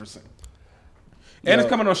 100%. And it's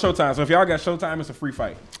coming on Showtime, so if y'all got Showtime, it's a free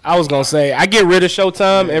fight. I was gonna say I get rid of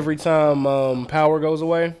Showtime every time Power goes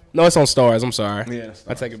away. No, it's on Stars. I'm sorry. Yeah,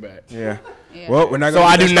 I take it back. Yeah. Well, we're not. So gonna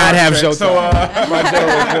I do not have Showtime. So, My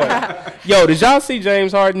general report. Yo, did y'all see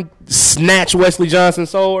James Harden snatch Wesley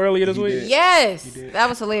Johnson's soul earlier this week? Yes, that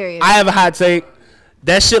was hilarious. I have a hot take.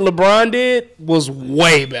 That shit LeBron did was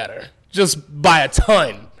way better, just by a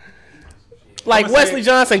ton. Like Wesley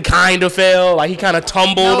Johnson kind of fell, like he kind of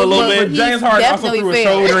tumbled a little bit. But James Harden also threw a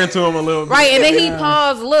shoulder into him a little bit. Right, and then he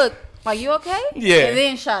paused, look, like, you okay? Yeah. And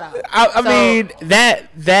then shut up. I mean,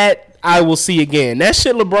 that I will see again. That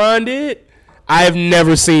shit LeBron did, I have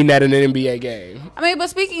never seen that in an NBA game. I mean,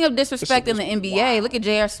 but speaking of disrespect in the NBA, look at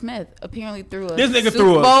J.R. Smith. Apparently threw a This nigga soup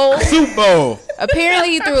threw a bowl. soup bowl.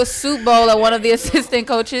 Apparently he threw a soup bowl at one of the assistant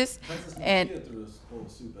coaches. And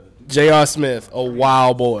J.R. Smith, a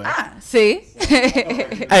wild boy. see?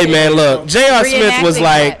 Hey, man, look. J.R. Smith was Reenacting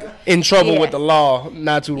like that. in trouble Yeah. with the law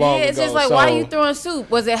not too long Yeah, ago. it's just like, so. why are you throwing soup?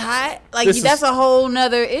 Was it hot? Like, This is- that's a whole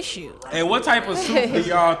nother issue. And what type of soup do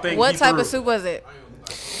y'all think What he type threw? of soup was it?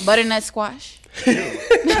 Butternut squash?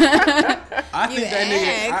 I think that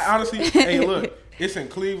nigga. asked. I honestly, hey, look, it's in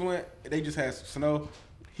Cleveland. They just had some snow.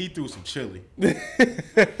 He threw some chili. Look.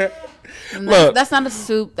 That's not a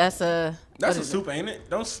soup. That's a... That's what a is soup, ain't it?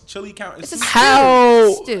 Don't chili count? It's a soup. How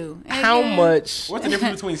stew. how much? What's the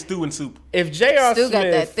difference between stew and soup? If J.R. Still got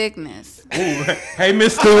that Smith, thickness. Ooh, hey,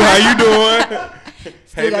 Miss Stew, how you doing?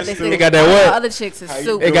 Still got that Miss Stew. thickness. They got that All what? the other chicks is How you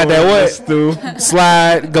soup. They got doing, that Miss Stew?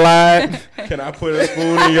 slide, glide. Can I put a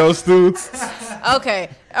spoon in your stew? Okay.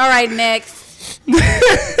 All right, next.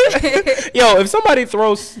 Yo, if somebody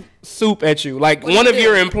throws soup at you, like What one you of do?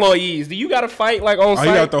 your employees, do you gotta fight like on Oh, site?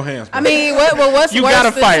 you gotta throw hands. Bro. I mean, what's You worse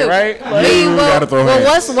gotta than fight, soup? right? I mean, You gotta throw hands.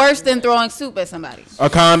 what's worse than throwing soup at somebody? A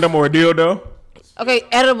condom or a dildo? Okay,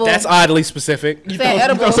 edible. That's oddly specific. You saying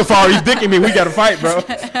edible. Throw Safari's dick in me. We gotta fight, bro.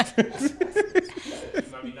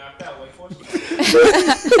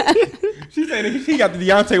 She's saying he got the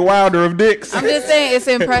Deontay Wilder of dicks. I'm just saying it's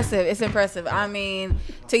impressive. It's impressive. I mean,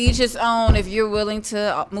 to each his own. If you're willing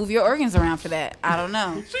to move your organs around for that, I don't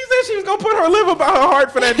know. She said she was gonna put her liver by her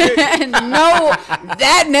heart for that dick. No,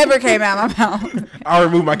 that never came out of my mouth. I'll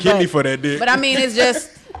remove my kidney for that dick. But I mean, it's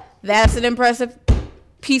just that's an impressive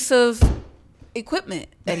piece of equipment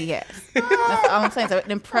that he has. That's all I'm saying. It's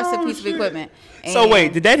an impressive piece of equipment. So And-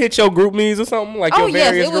 wait, did that hit your group me's or something? Like Oh your yes,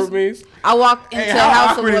 various it was. group me's? I walked into Hey, a how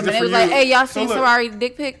house of awkward is women. it It for was like, you? "Hey, y'all So seen look- Sorority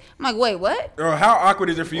dick pic?" I'm like, "Wait, what?" Or how awkward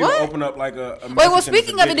is it for you What? to open up like a Wait, well, message and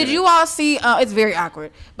speaking it's a of it, dick did in you all see? It's very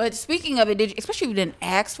awkward. But speaking of it, did you, especially if you didn't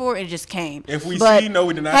ask for it, it just came. If we But see, no,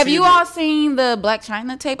 we did not Have see you it. all seen the Black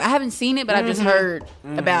China tape? I haven't seen it, but I just heard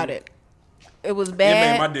about it. It was It made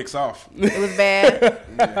bad. my dick soft. It was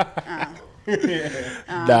bad.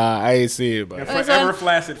 Nah, I ain't see it, but Forever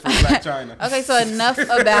flaccid from Black China. Okay, so enough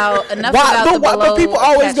about why? the But below people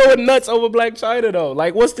always attachment. going nuts over Black China though.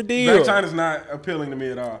 Like, what's the deal? Black China's not appealing to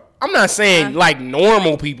me at all. I'm not saying like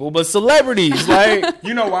normal people, but celebrities. Like,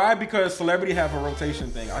 You know why? Because celebrity have a rotation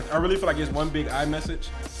thing. I really feel like it's one big iMessage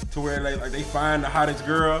to where they find the hottest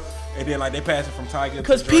girl and then like they pass it from Tiger.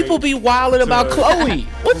 because to Drake people be wilding to- about Chloe.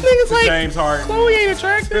 What niggas to like? James Harden. Chloe ain't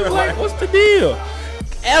attractive. Like, Like- what's the deal?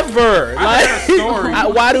 Ever? I Like, heard a story.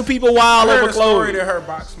 why do people I wild heard over a story Chloe? that her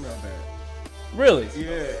box smelled bad. Really?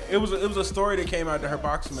 Yeah, it was a story that came out that her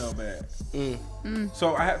box smelled bad.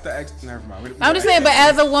 So I have to ask. Never mind. I'm just saying, but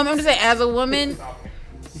as a woman,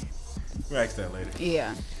 We'll ask that later.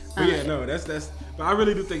 yeah. But yeah, no, that's. But I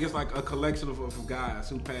really do think it's like a collection of guys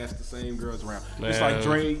who pass the same girls around. It's like Man.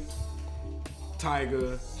 Drake,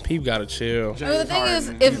 Tyga. People gotta chill. I mean, the thing is,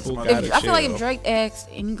 if I feel like if Drake asks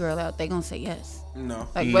any girl out, they gonna say yes. No.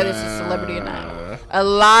 Like whether it's a celebrity or not. A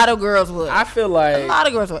lot of girls would. I feel like a lot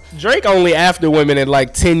of girls would. Drake only after women at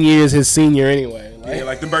like 10 years his senior anyway. Yeah,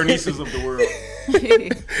 like the Bernices of the world.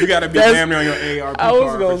 You gotta be damn near on your AARP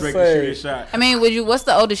card for Drake to shoot his shot. I mean, what's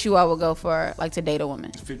the oldest you all would go for, like, to date a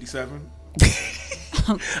woman? 57.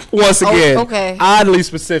 Once again, okay. Oddly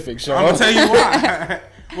specific, Sean. I'm gonna tell you why.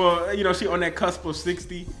 Well, you know, she on that cusp of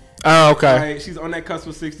 60. Oh, okay. Like, she's on that cusp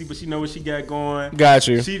of 60, but she know what she got going. Got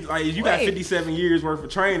you. She like you got 57 years worth of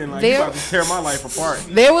training. Like you about to tear my life apart.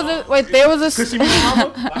 There was a Could she be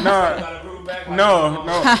mama? No.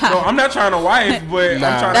 I'm not trying to wife, but I'm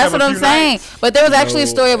trying to That's have what a I'm few saying. nights. But there was actually a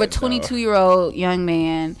story of a 22-year-old young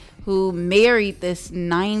man who married this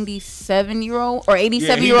 97-year-old or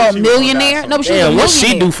 87-year-old millionaire. No, but she's a millionaire. What's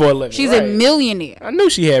she do for a living? She's a millionaire. I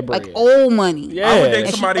knew she had bread. Like old money. Yeah. I would date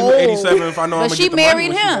somebody who's 87 if I know I'm But gonna she get the money married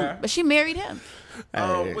when she him. die. But she married him.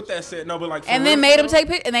 With that said, no, but like, And then made him take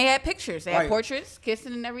pictures. And they had pictures. They had Like- portraits,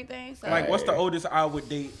 kissing and everything. So. Like, what's the oldest I would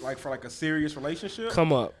date, like, for like a serious relationship?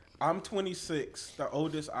 Come up. I'm 26. The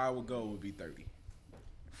oldest I would go would be 30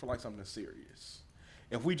 for like something serious.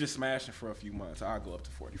 If we just smashing for a few months, I'll go up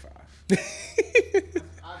to 45.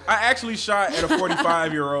 I actually shot at a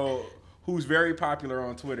 45-year-old who's very popular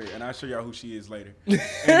on Twitter, and I'll show y'all who she is later. And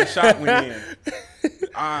the shot went in.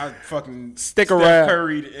 I fucking Stick Steph around.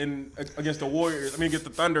 Curried in against the Warriors. Against the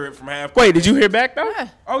Thunder from half. Wait, did you hear back though?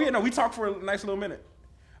 Oh yeah, no, we talked for a nice little minute.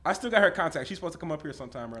 I still got her contact. She's supposed to come up here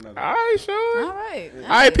sometime or another. All right, Sean. All right. All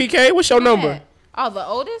right, PK. What's your number? Oh, the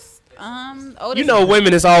oldest? Oldest. You know,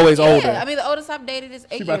 women is always older. Yeah, I mean, the oldest I've dated is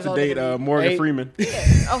 8 She years about to older date than me. Morgan 8? Freeman.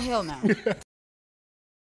 Oh, hell no.